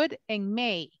 could, and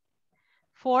may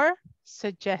for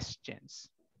suggestions.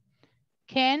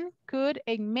 Can, could,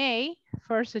 and may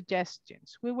for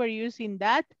suggestions. We were using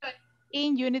that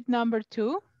in unit number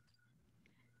 2.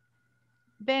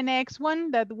 The next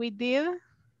one that we did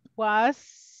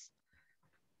was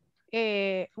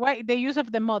the use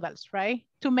of the modals, right?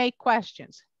 To make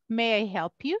questions. May I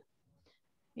help you?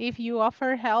 If you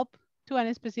offer help to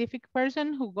a specific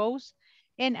person who goes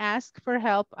and asks for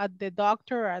help at the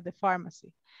doctor or at the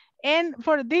pharmacy. And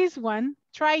for this one,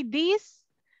 try this.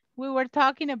 We were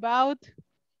talking about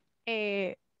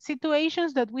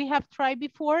situations that we have tried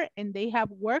before and they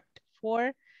have worked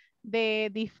for the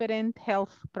different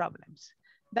health problems.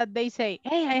 That they say,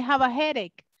 hey, I have a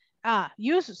headache.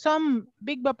 Use some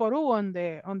big Vaporub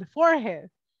on the forehead.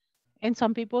 And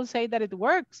some people say that it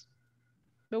works,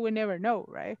 but we never know,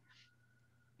 right?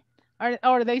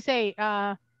 Or they say,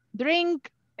 drink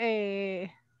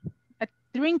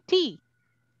tea,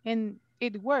 and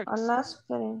it works. An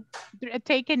aspirin.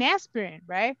 Take an aspirin,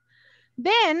 right?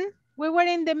 Then we were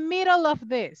in the middle of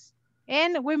this,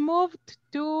 and we moved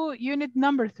to unit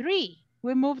number 3.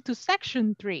 We moved to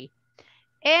section 3.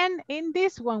 And in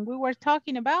this one, we were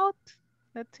talking about,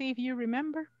 let's see if you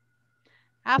remember,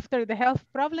 after the health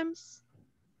problems.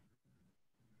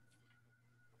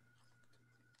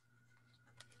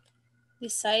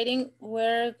 Deciding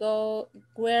where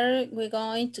we're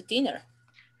going to dinner.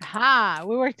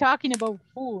 We were talking about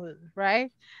food,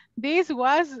 right? This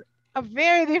was a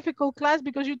very difficult class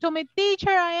because you told me, teacher,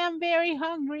 I am very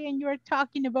hungry, and you are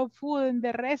talking about food and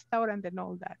the restaurant and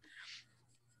all that.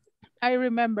 I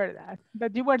remember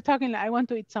that you were talking like, I want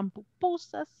to eat some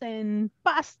pupusas and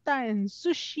pasta and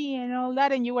sushi and all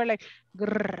that, and you were like,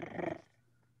 grrr.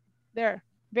 They're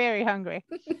very hungry.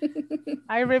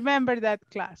 I remember that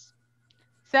class.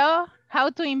 So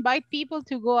how to invite people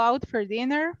to go out for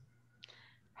dinner?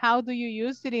 How do you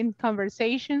use it in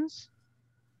conversations?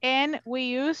 And we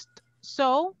used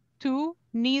so, to,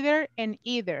 neither, and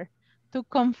either to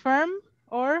confirm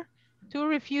or to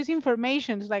refuse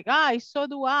information. It's like, so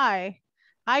do I.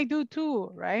 I do too,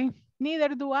 right? Neither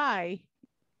do I.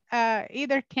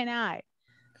 Either can I.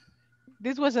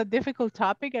 This was a difficult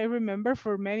topic, I remember,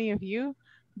 for many of you,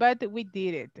 but we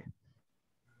did it.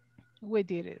 We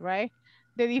did it, right?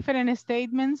 The different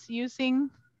statements using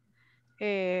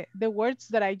the words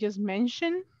that I just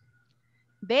mentioned.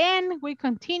 Then we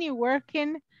continue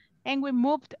working and we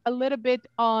moved a little bit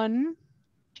on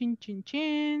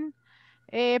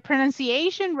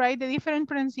pronunciation, right? The different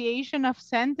pronunciation of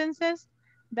sentences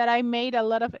that I made a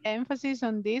lot of emphasis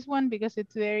on this one because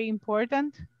it's very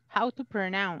important. How to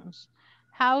pronounce,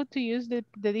 how to use the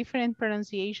different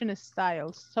pronunciation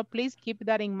styles. So please keep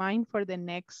that in mind for the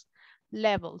next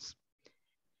levels.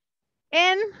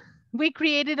 And we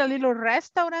created a little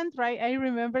restaurant, right? I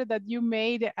remember that you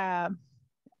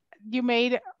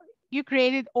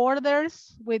created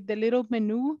orders with the little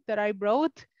menu that I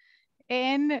wrote,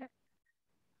 and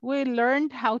we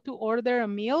learned how to order a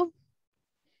meal.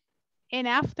 And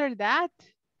after that,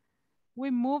 we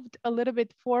moved a little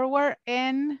bit forward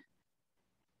and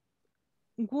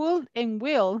would and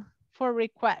will for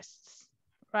requests,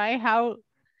 right? How,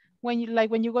 when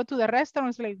you go to the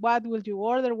restaurants, like, what would you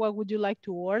order? What would you like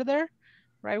to order?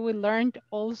 right? We learned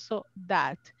also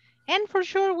that. And for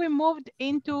sure, we moved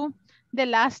into the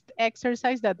last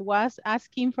exercise that was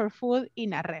asking for food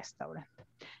in a restaurant.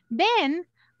 Then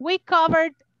we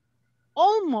covered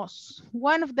almost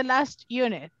one of the last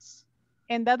units,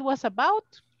 and that was about?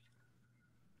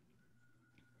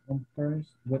 Compares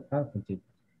with adjective.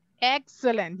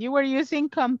 Excellent. You were using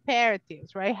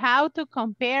comparatives, right? How to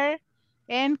compare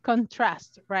and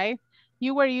contrast, right?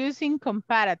 You were using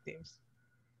comparatives.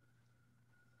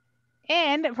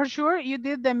 And for sure, you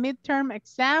did the midterm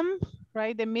exam,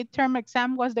 right? The midterm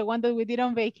exam was the one that we did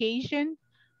on vacation,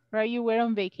 right? You were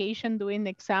on vacation doing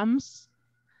exams.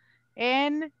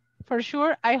 And for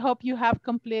sure, I hope you have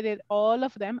completed all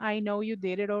of them. I know you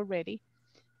did it already,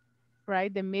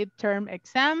 right? The midterm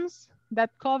exams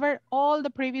that cover all the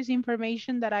previous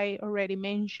information that I already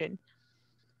mentioned.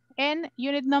 And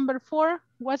unit number 4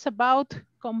 was about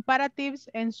comparatives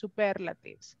and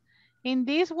superlatives. In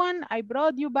this one, I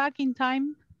brought you back in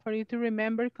time for you to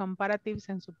remember comparatives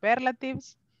and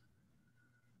superlatives.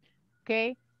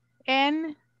 Okay,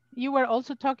 and you were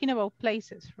also talking about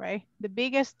places, right? The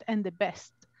biggest and the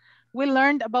best. We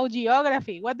learned about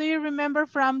geography. What do you remember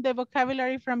from the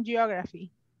vocabulary from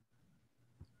geography?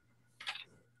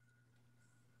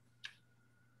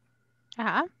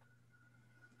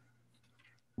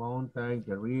 Mountain,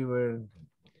 the river.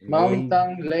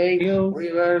 Mountain, lake, hills,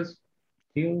 rivers,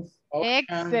 hills.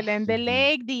 Excellent. The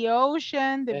lake, the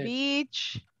ocean, the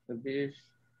beach. The beach.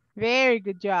 Very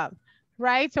good job.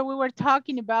 Right, so we were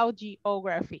talking about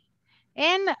geography.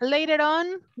 And later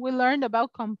on, we learned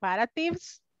about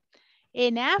comparatives.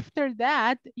 And after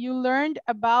that, you learned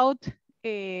about,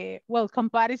 well,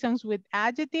 comparisons with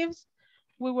adjectives.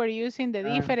 We were using the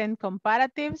different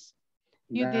comparatives.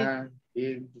 You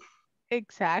did.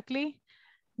 Exactly.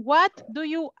 What do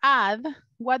you add?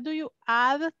 What do you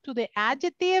add to the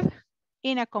adjective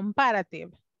in a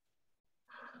comparative?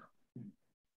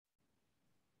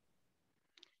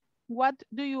 What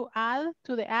do you add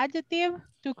to the adjective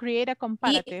to create a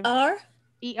comparative? ER.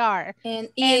 ER. And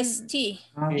EST.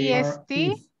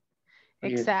 EST.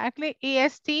 Exactly.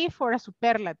 EST for a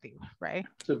superlative, right?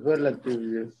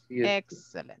 Superlative, yes.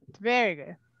 Excellent. Very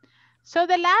good. So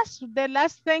the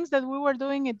last things that we were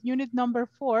doing at unit number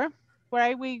 4,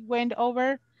 where we went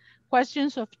over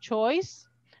questions of choice.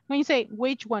 When you say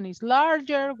which one is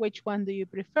larger, which one do you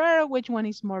prefer, which one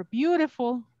is more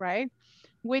beautiful, right?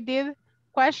 We did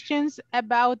questions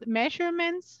about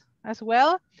measurements as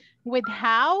well, with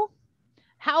how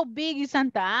big is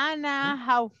Santa Ana,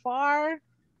 how far,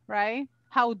 right?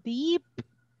 How deep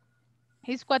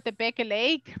is Coatepeque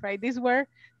Lake, right? These were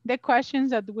the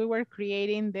questions that we were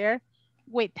creating there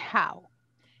with how.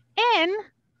 And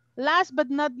last but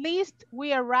not least,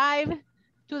 we arrived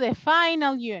to the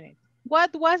final unit.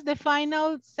 What was the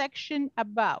final section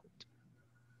about?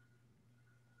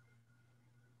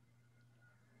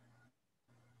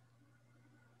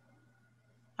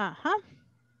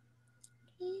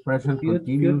 Present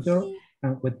continuous. Future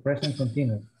and with present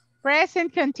continuous.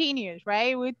 Present continuous,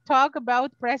 right? We talk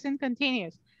about present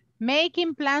continuous.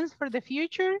 Making plans for the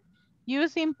future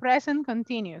using present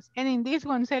continuous. And in this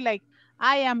one, say like,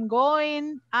 I am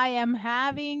going, I am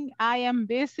having, I am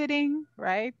visiting,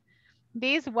 right?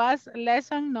 This was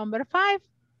lesson number 5,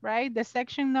 right? The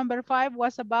section number 5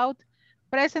 was about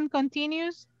present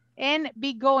continuous and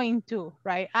be going to,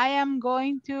 right? I am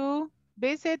going to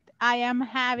visit, I am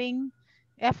having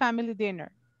a family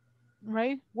dinner,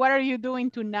 right? What are you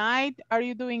doing tonight? Are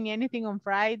you doing anything on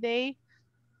Friday?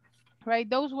 Right?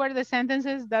 Those were the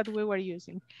sentences that we were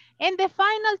using. And the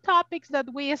final topics that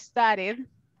we studied,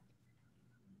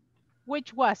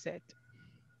 which was it?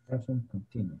 Present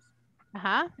continuous.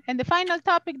 And the final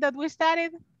topic that we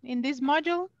studied in this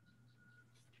module?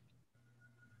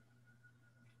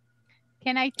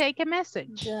 Can I take a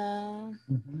message?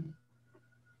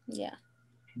 Yeah.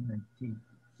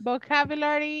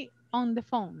 Vocabulary on the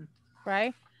phone,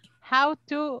 right? How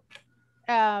to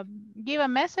give a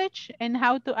message and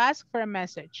how to ask for a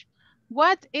message.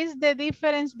 What is the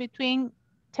difference between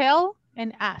tell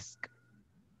and ask?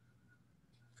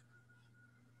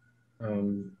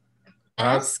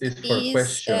 Ask is for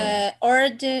question.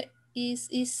 Order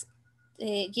is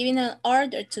giving an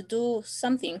order to do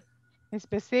something.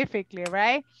 Specifically,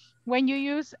 right? When you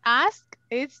use ask,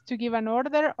 it's to give an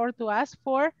order or to ask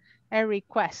for a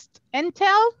request. And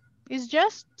tell is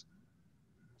just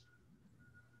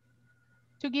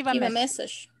to give a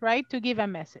message, right? To give a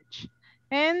message.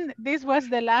 And this was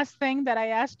the last thing that I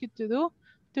asked you to do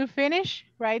to finish,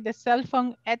 right? The cell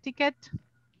phone etiquette,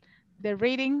 the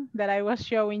reading that I was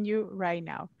showing you right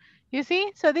now. You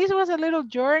see, so this was a little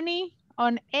journey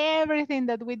on everything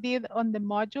that we did on the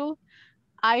module.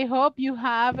 I hope you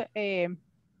have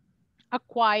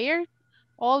acquired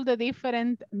all the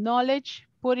different knowledge,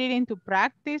 put it into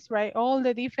practice, right? All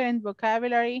the different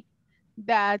vocabulary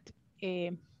that,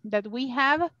 that we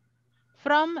have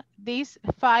from these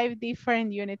 5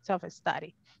 different units of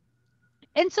study.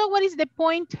 And so what is the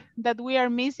point that we are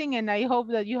missing? And I hope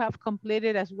that you have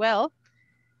completed as well.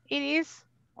 It is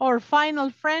our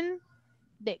final friend,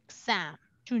 the exam.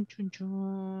 Chun, chun,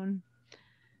 chun.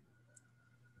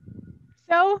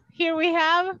 So here we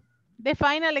have the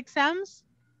final exams.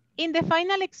 In the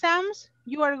final exams,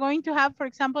 you are going to have, for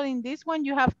example, in this one,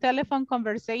 you have telephone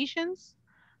conversations,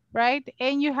 right?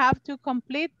 And you have to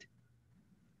complete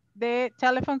the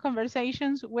telephone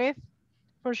conversations with,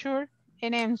 for sure,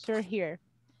 an answer here.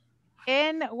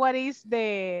 And what is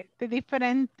the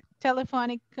different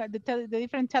telephonic, the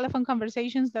different telephone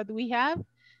conversations that we have?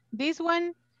 This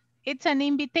one, it's an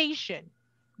invitation.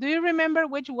 Do you remember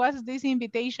which was this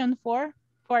invitation for?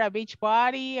 For a beach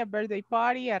party, a birthday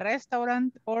party, a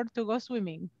restaurant, or to go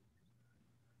swimming?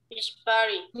 Beach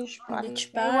party. Beach party.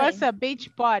 It was a beach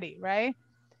party, right?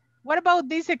 What about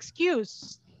this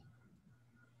excuse?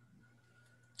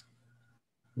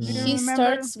 He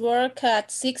starts work at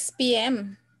 6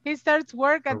 p.m. He starts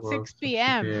work at 6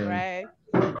 p.m., right?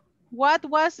 What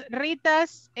was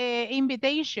Rita's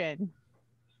invitation?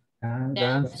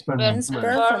 Dance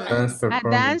performance. A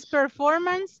dance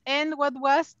performance. And what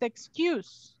was the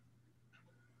excuse?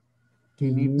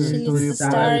 She needs to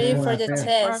study for the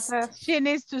test. She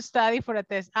needs to study for a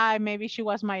test. Maybe she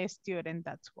was my student,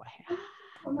 that's why.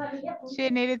 She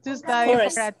needed to study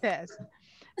for a test.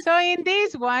 So in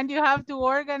this one, you have to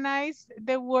organize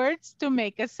the words to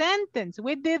make a sentence.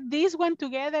 We did this one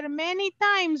together many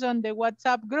times on the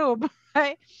WhatsApp group,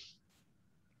 right?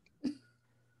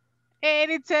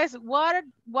 And it says, what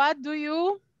do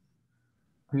you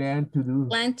plan to do?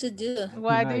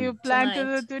 What do you plan to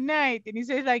do tonight? And it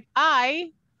says like,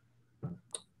 I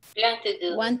plan to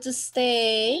do. Want to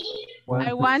stay.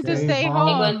 I want to stay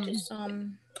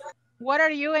home. What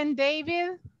are you and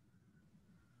David?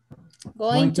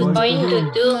 Going to do.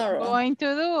 Going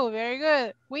to do. Very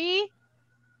good. We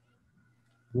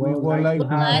would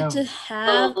like to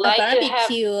have a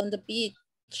barbecue on the beach.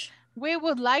 We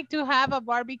would like to have a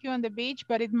barbecue on the beach,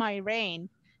 but it might rain.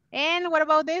 And what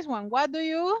about this one? What do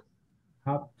you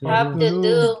have to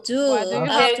do? What do you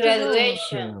have to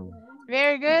graduation. do?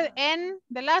 Very good. And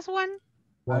the last one?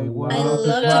 I love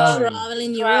to travel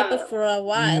in Europe for a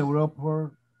while.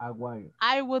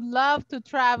 I would love to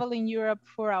travel in Europe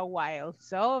for a while.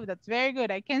 So that's very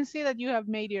good. I can see that you have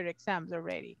made your exams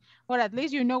already, or at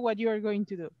least you know what you are going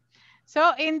to do.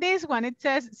 So in this one, it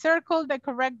says, circle the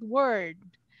correct word.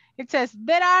 It says,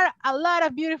 there are a lot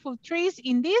of beautiful trees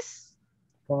in this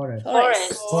forest,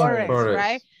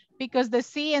 right? Because the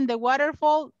sea and the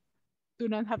waterfall do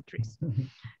not have trees.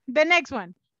 The next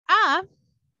one,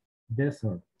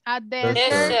 desert. A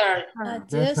desert. A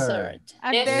desert.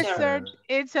 A desert.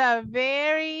 It's a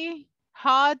very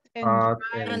hot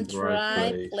and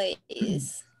dry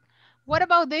place. What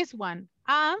about this one?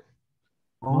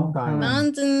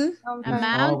 Mountain. A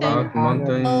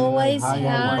mountain. Always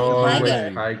higher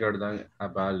than a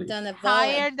valley.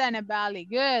 Higher than a valley.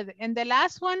 Good. And the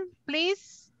last one,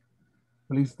 please.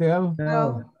 Please tell.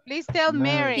 Please tell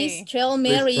Mary. Please tell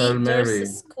Mary there's a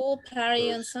school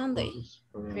party on Sunday.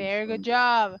 Very good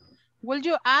job. Will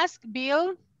you ask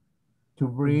Bill? To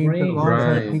bring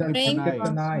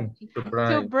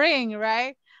To bring,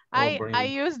 right? I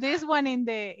use this one in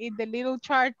the little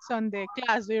charts on the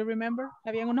class. Do you remember?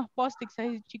 Habían unos post-its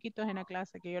ahí chiquitos en la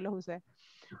clase que yo los usé.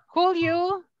 Could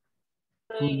you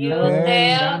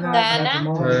tell Dana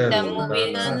the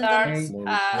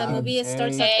movie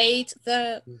starts at 8.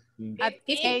 At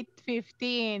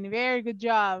 8:15. Very good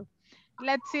job.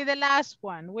 Let's see the last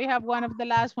one. We have one of the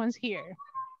last ones here.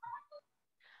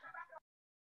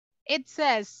 It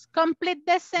says, complete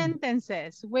the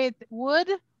sentences with would,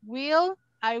 will,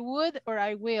 I would, or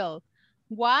I will.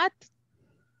 What?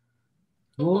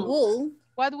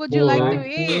 What would you like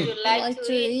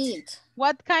to eat?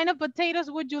 What kind of potatoes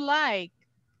would you like?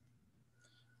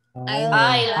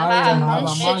 I have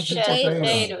mashed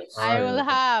potatoes. I will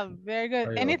have. Very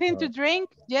good. Anything to drink?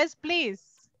 Yes, please.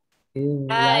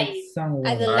 I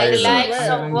would like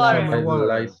some water.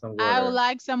 I would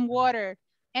like some water.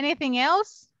 Anything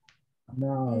else?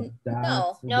 No,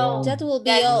 that will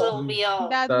be all.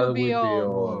 That will be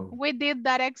all. We did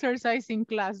that exercise in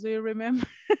class. Do you remember?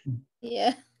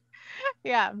 Yeah.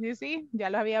 Yeah, you see, ya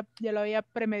lo había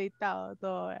premeditado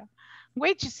todo.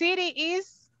 Which city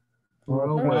is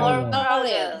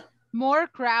more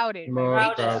crowded?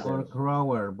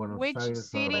 Which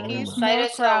city is more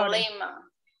crowded?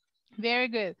 Very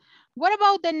good. What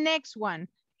about the next one?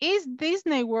 Is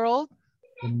Disney World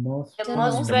the most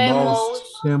amusement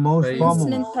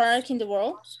park in the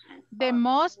world? The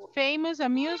most famous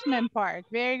amusement park.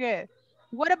 Very good.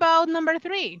 What about number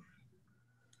 3?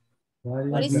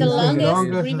 What is the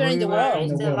longest river in the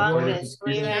world? It's the longest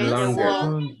river in the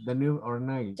world. Danube or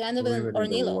Nile? Danube or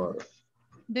Nilo?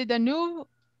 The Danube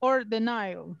or the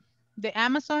Nile? The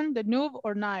Amazon, the Danube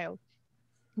or Nile?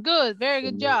 Good, very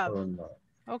good job.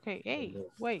 Okay, hey,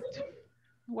 wait.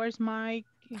 Where's my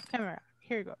camera?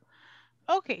 Here you go.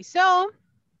 Okay, so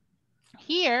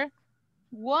here,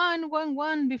 one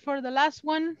before the last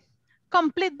one.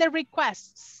 Complete the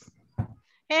requests.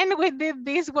 And we did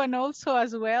this one also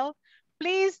as well.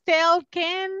 Please tell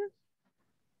Ken.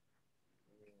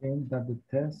 Ken that the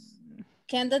test.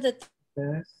 Ken that the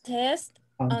test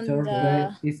on Thursday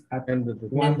is at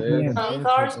 1 p.m. On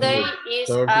Thursday is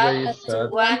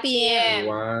at 1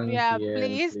 p.m. Yeah,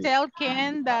 please tell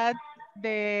Ken that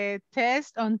the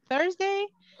test on Thursday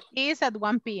is at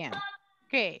 1 p.m.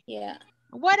 Okay. Yeah.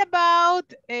 What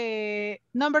about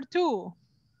number 2?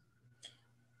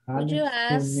 Would you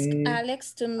ask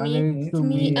Alex to meet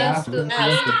me after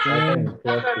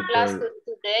class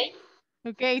today?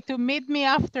 Okay, to meet me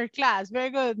after class.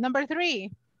 Very good. Number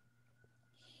 3.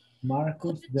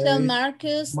 Tell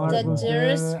Marcus that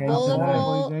there's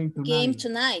volleyball game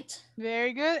tonight.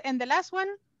 Very good. And the last one?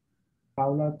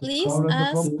 Please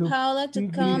ask Paula to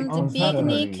come to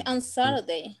picnic on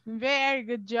Saturday. Very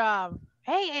good job.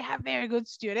 Hey, I have very good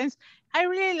students. I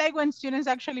really like when students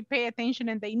actually pay attention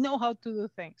and they know how to do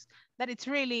things. That it's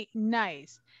really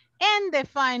nice. And the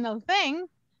final thing,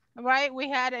 right? We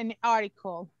had an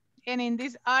article. And in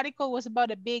this article was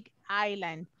about a big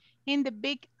island. In the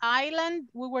big island,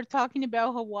 we were talking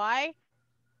about Hawaii,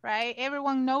 right?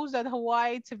 Everyone knows that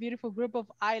Hawaii, it's a beautiful group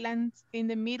of islands in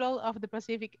the middle of the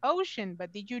Pacific Ocean.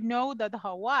 But did you know that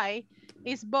Hawaii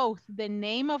is both the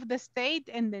name of the state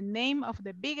and the name of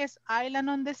the biggest island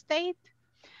on the state?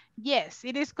 Yes,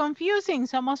 it is confusing.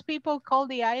 So most people call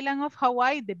the island of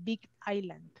Hawaii the Big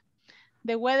Island.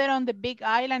 The weather on the Big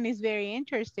Island is very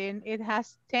interesting. It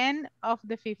has 10 of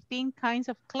the 15 kinds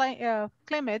of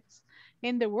climates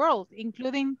in the world,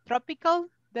 including tropical,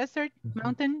 desert,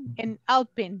 mountain, and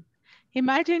alpine.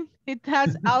 Imagine it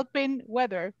has alpine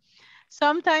weather.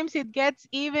 Sometimes it gets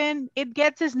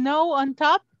snow on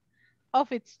top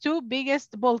of its 2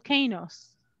 biggest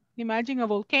volcanoes. Imagine a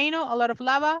volcano, a lot of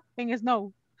lava, and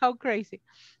snow. How crazy.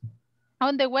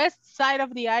 On the west side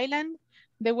of the island,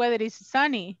 the weather is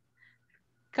sunny.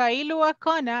 Kailua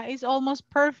Kona is almost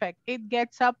perfect. It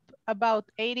gets up about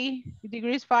 80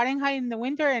 degrees Fahrenheit in the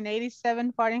winter and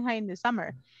 87 Fahrenheit in the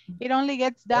summer. It only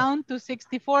gets down to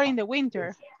 64 in the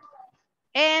winter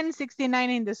and 69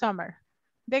 in the summer.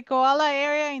 The Koala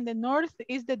area in the north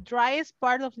is the driest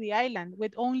part of the island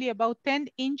with only about 10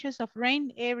 inches of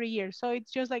rain every year. So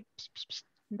it's just like,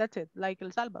 that's it, like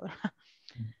El Salvador.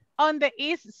 On the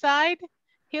east side,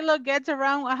 Hilo gets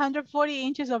around 140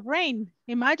 inches of rain.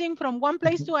 Imagine from one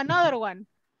place to another one.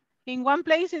 In one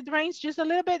place, it rains just a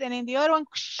little bit, and in the other one,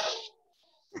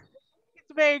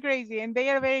 it's very crazy, and they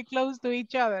are very close to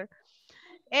each other.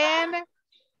 And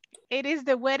it is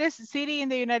the wettest city in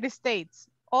the United States.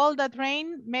 All that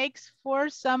rain makes for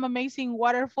some amazing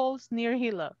waterfalls near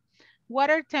Hilo.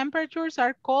 Water temperatures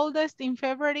are coldest in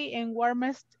February and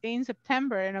warmest in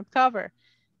September and October.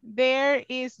 There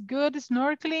is good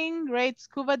snorkeling, great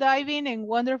scuba diving, and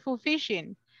wonderful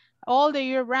fishing all the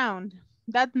year round.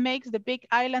 That makes the Big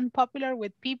Island popular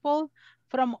with people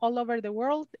from all over the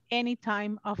world any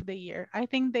time of the year. I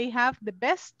think they have the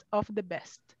best of the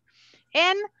best.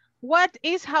 And what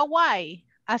is Hawaii?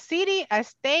 A city, a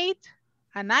state,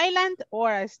 an island,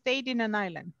 or a state in an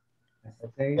island?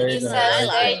 It's a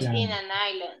state in an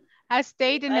island. A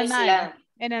state in an island.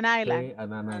 In an island.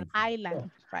 An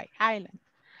island, right, island.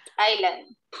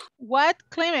 Island. What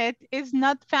climate is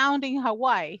not found in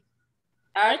Hawaii?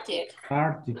 Arctic.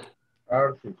 Arctic.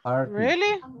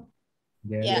 Really?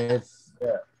 Yes.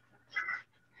 Yeah.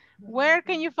 Where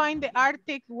can you find the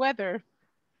Arctic weather?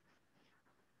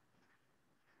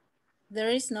 There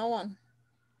is no one.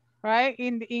 Right,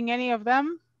 in any of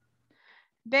them?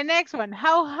 The next one,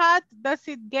 how hot does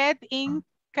it get in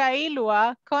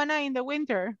Kailua Kona in the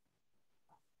winter?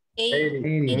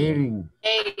 80.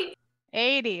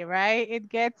 80, right? It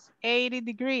gets 80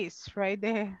 degrees, right?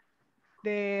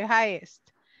 The highest.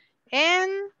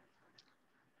 And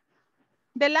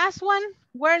the last one,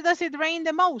 where does it rain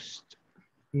the most?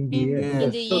 In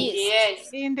the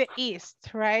east. In the east,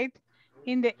 right?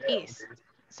 In the east.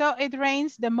 So it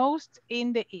rains the most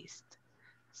in the east.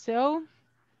 So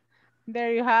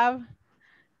there you have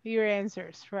your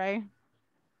answers, right?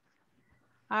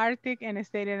 Arctic and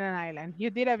stayed in an island. You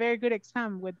did a very good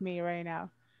exam with me right now.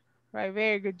 Right,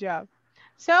 very good job.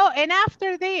 So, and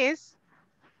after this,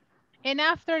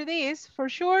 for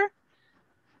sure,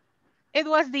 it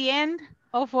was the end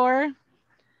of our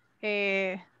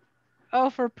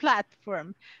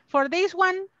platform. For this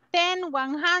one, 10,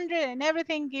 100, and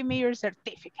everything, give me your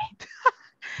certificate.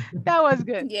 That was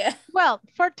good. Yeah. Well,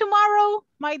 for tomorrow,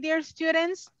 my dear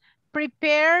students,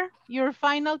 prepare your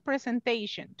final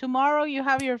presentation. Tomorrow you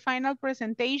have your final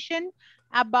presentation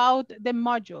about the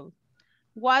module.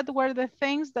 What were the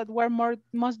things that were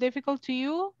most difficult to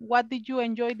you? What did you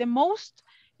enjoy the most?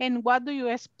 And what do you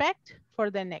expect for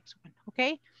the next one,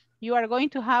 okay? You are going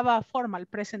to have a formal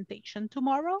presentation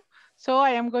tomorrow. So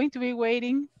I am going to be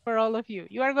waiting for all of you.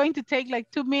 You are going to take like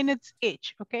 2 minutes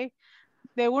each, okay?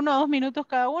 De 1 a 2 minutos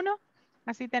cada uno.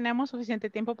 Así tenemos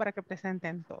suficiente tiempo para que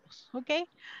presenten todos, okay?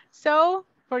 So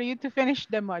for you to finish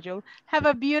the module. Have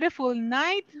a beautiful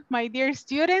night, my dear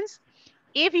students.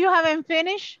 If you haven't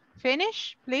finished,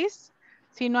 finish, please.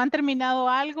 Si no han terminado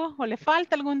algo o le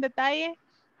falta algún detalle,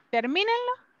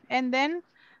 termínenlo, and then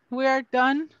we are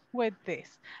done with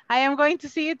this. I am going to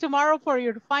see you tomorrow for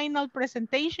your final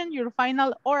presentation, your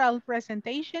final oral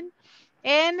presentation,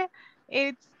 and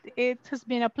it has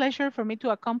been a pleasure for me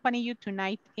to accompany you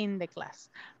tonight in the class.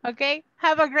 Okay,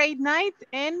 have a great night,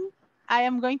 and I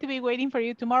am going to be waiting for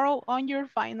you tomorrow on your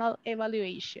final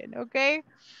evaluation, okay?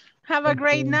 Have a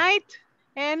great night.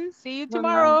 And see you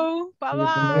tomorrow.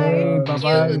 Bye-bye. Thank you.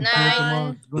 Good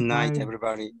Good night. night,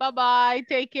 everybody. Bye-bye.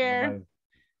 Take care.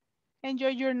 Bye-bye. Enjoy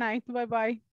your night. Bye-bye.